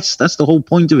the best. That's the whole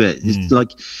point of it. It's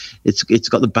like it's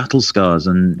got the battle scars,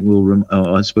 and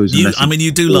I suppose. You're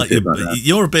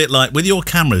a bit like with your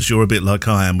cameras. You're a bit like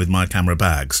I am with my camera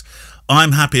bags.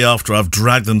 I'm happy after I've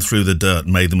dragged them through the dirt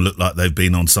and made them look like they've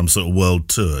been on some sort of world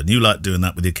tour. And you like doing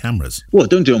that with your cameras. Well,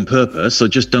 don't do it on purpose. I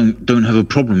just don't have a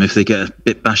problem if they get a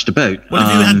bit bashed about. Well,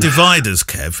 if you had dividers,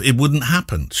 Kev, it wouldn't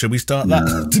happen. Shall we start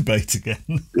that debate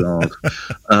again? God.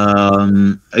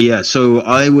 Yeah, so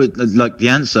I would like the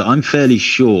answer. I'm fairly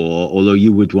sure, although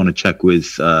you would want to check with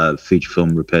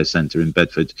Fujifilm Repair Centre in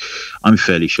Bedford, I'm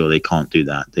fairly sure they can't do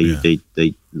that.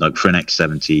 They like for an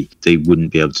X70, they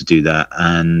wouldn't be able to do that.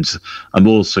 And I'm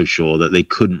also sure that they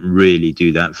couldn't really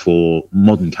do that for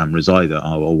modern cameras either,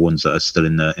 or ones that are still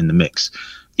in the mix.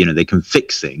 You know, they can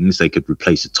fix things. They could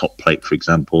replace a top plate, for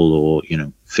example, or, you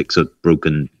know, fix a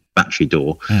broken battery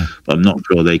door. But I'm not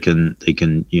sure they can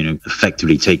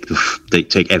effectively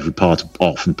take every part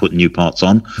off and put new parts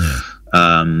on.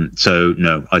 So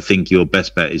no, I think your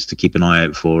best bet is to keep an eye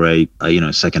out for a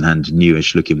second-hand,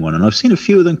 newish looking one. And I've seen a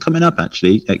few of them coming up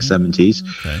actually, X70s.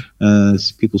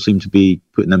 People seem to be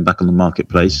putting them back on the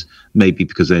marketplace, maybe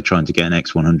because they're trying to get an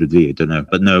X100V. I don't know,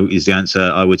 but no is the answer.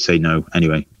 I would say no.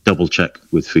 Anyway, double check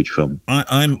with Fujifilm.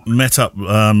 I met up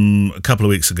a couple of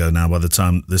weeks ago now. By the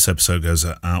time this episode goes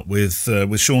out,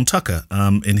 with Sean Tucker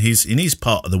in his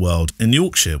part of the world in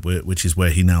Yorkshire, which is where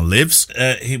he now lives.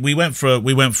 We went for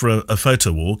a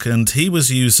photo walk, and he was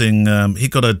using he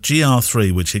got a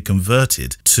GR3 which he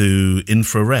converted to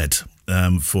infrared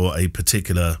for a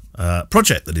particular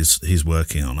project that he's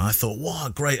working on. I thought, what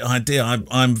a great idea.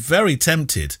 I'm very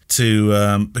tempted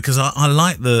to because I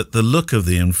like the look of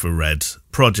the infrared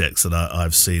projects that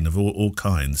I've seen of all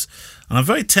kinds, and I'm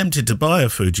very tempted to buy a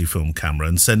Fujifilm camera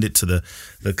and send it to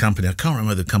the company. I can't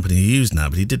remember the company he used now,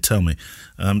 but he did tell me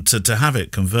to have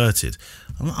it converted.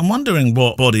 I'm wondering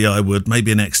what body I would,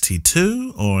 maybe an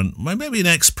XT2 or maybe an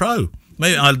X Pro.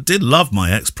 Maybe I did love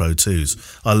my X Pro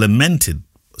 2s. I lamented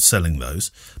selling those.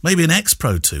 Maybe an X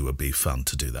Pro 2 would be fun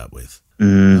to do that with.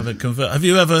 Have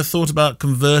you ever thought about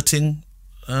converting?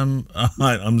 I'm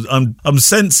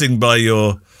sensing by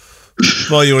your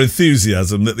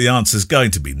enthusiasm that the answer is going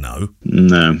to be no.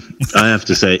 No, I have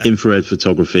to say, infrared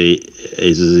photography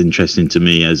is as interesting to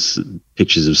me as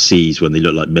pictures of seas when they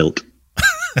look like milk.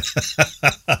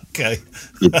 Okay.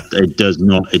 It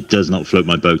does not float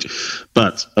my boat,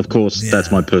 but of course that's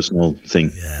my personal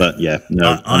thing. But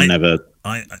I'm never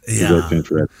working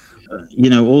infrared.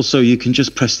 Also you can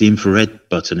just press the infrared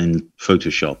button in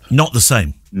Photoshop. Not the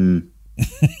same.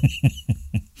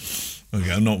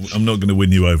 Okay, I'm not going to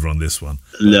win you over on this one.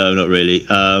 No, not really.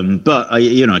 But I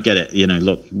get it.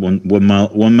 Look,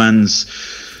 one man's.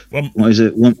 What is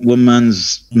it? One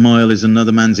man's mile is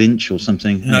another man's inch, or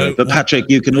something. No, but Patrick,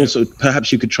 you can also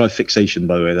perhaps you could try Fixation.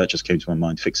 By the way, that just came to my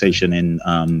mind. Fixation in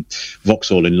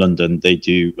Vauxhall in London. They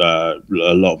do a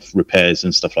lot of repairs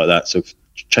and stuff like that. So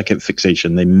check out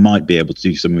Fixation. They might be able to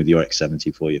do something with your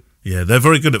X70 for you. Yeah, they're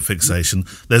very good at fixation.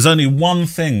 There's only one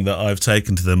thing that I've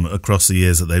taken to them across the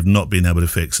years that they've not been able to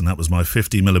fix, and that was my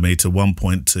 50mm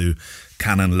 1.2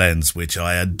 Canon lens, which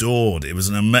I adored. It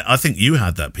was I think you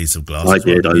had that piece of glass. I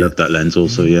did. I loved that lens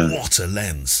also, yeah. What a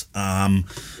lens.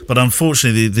 But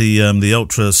unfortunately, the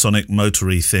ultrasonic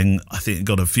motory thing, I think it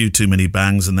got a few too many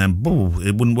bangs, and then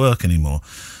it wouldn't work anymore.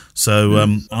 So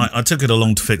I took it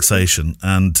along to Fixation,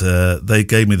 and they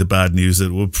gave me the bad news that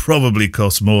it would probably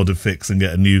cost more to fix and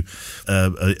get a new,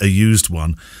 a used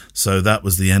one. So that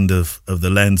was the end of the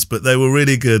lens. But they were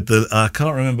really good. I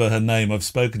can't remember her name. I've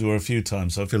spoken to her a few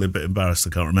times, so I feel a bit embarrassed I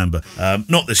can't remember.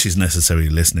 Not that she's necessarily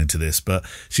listening to this, but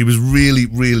she was really,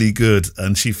 really good.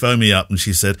 And she phoned me up and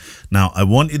she said, now, I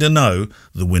want you to know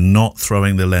that we're not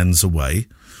throwing the lens away.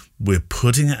 We're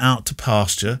putting it out to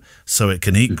pasture so it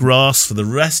can eat grass for the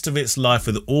rest of its life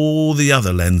with all the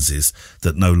other lenses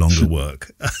that no longer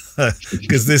work.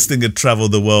 Because this thing had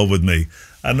travelled the world with me.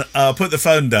 And I put the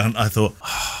phone down. I thought,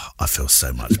 I feel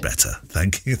so much better.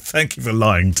 Thank you. Thank you for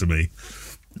lying to me.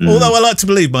 Although I like to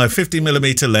believe my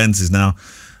 50mm lens is now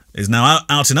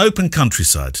out in open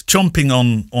countryside, chomping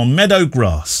on meadow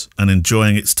grass and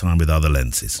enjoying its time with other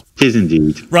lenses. It is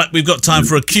indeed. Right, we've got time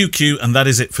for a QQ, and that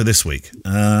is it for this week.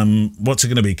 What's it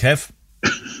going to be, Kev?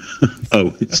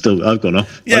 It's still, I've gone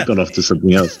off. Yeah. I've gone off to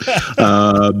something else.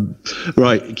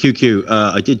 Right, QQ.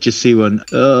 I did just see one.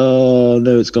 Oh,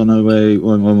 no, it's gone away.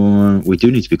 We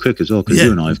do need to be quick as well, because you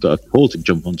and I have got a call to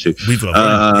jump onto. We've got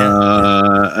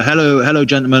Hello,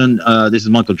 gentlemen. This is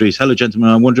Michael Dries. Hello, gentlemen.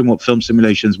 I'm wondering what film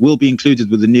simulations will be included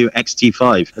with the new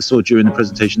XT5. I saw during the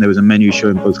presentation there was a menu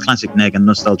showing both classic neg and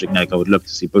nostalgic neg. I would love to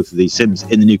see both of these sims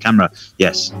in the new camera.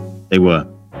 Yes, they were.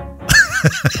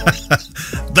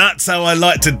 That's how I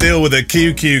like to deal with a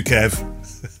QQ, Kev.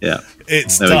 Yeah.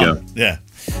 It's there done. We go. Yeah.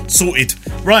 Sorted.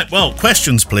 Right, well,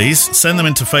 questions, please. Send them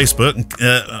into Facebook.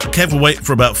 Kev will wait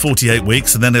for about 48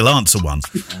 weeks, and then he'll answer one.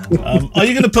 Are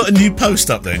you going to put a new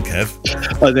post up then, Kev?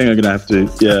 I think I'm going to have to.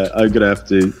 Yeah, I'm going to have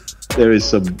to. There is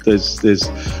some, it's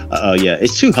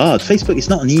too hard. Facebook is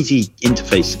not an easy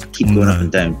interface. Keep going up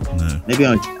and down. No. Maybe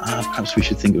perhaps we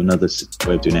should think of another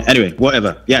way of doing it. Anyway,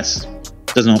 whatever. Yes.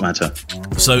 Does not matter.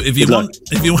 So if you want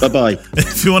to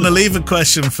leave a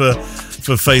question for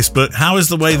Facebook, how is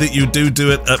the way that you do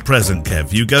it at present,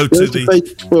 Kev? You go to the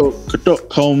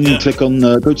facebook.com, click on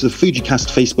go to the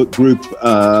FujiCast Facebook group.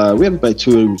 We have about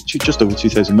just over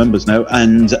 2,000 members now,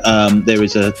 and there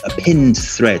is a pinned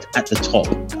thread at the top,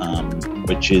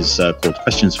 which is called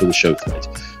Questions for the Show thread.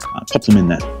 Pop them in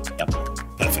there. Yep.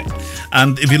 Perfect.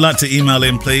 And if you'd like to email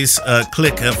in, please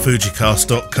click at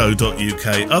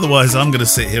fujicast.co.uk. Otherwise, I'm going to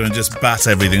sit here and just bat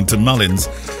everything to Mullins.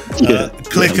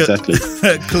 Click at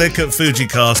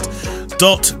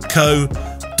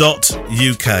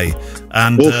fujicast.co.uk.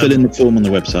 Or fill in the form on the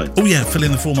website. Oh, yeah, fill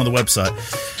in the form on the website.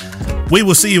 We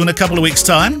will see you in a couple of weeks'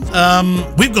 time.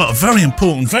 We've got a very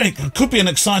important, could be an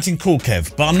exciting call,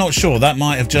 Kev, but I'm not sure. That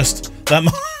might have just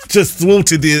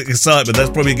thwarted the excitement. That's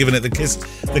probably given it the kiss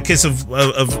of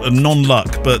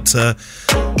non-luck. But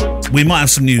we might have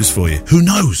some news for you. Who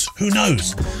knows?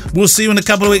 We'll see you in a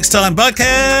couple of weeks' time. Bye,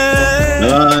 Kev!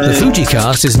 Bye. The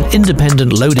FujiCast is an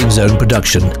independent loading zone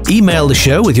production. Email the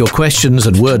show with your questions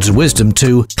and words of wisdom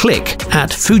to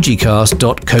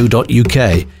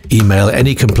click@fujicast.co.uk. Email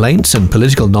any complaints and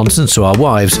political nonsense to our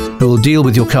wives, who will deal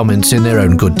with your comments in their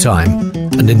own good time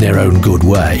and in their own good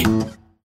way.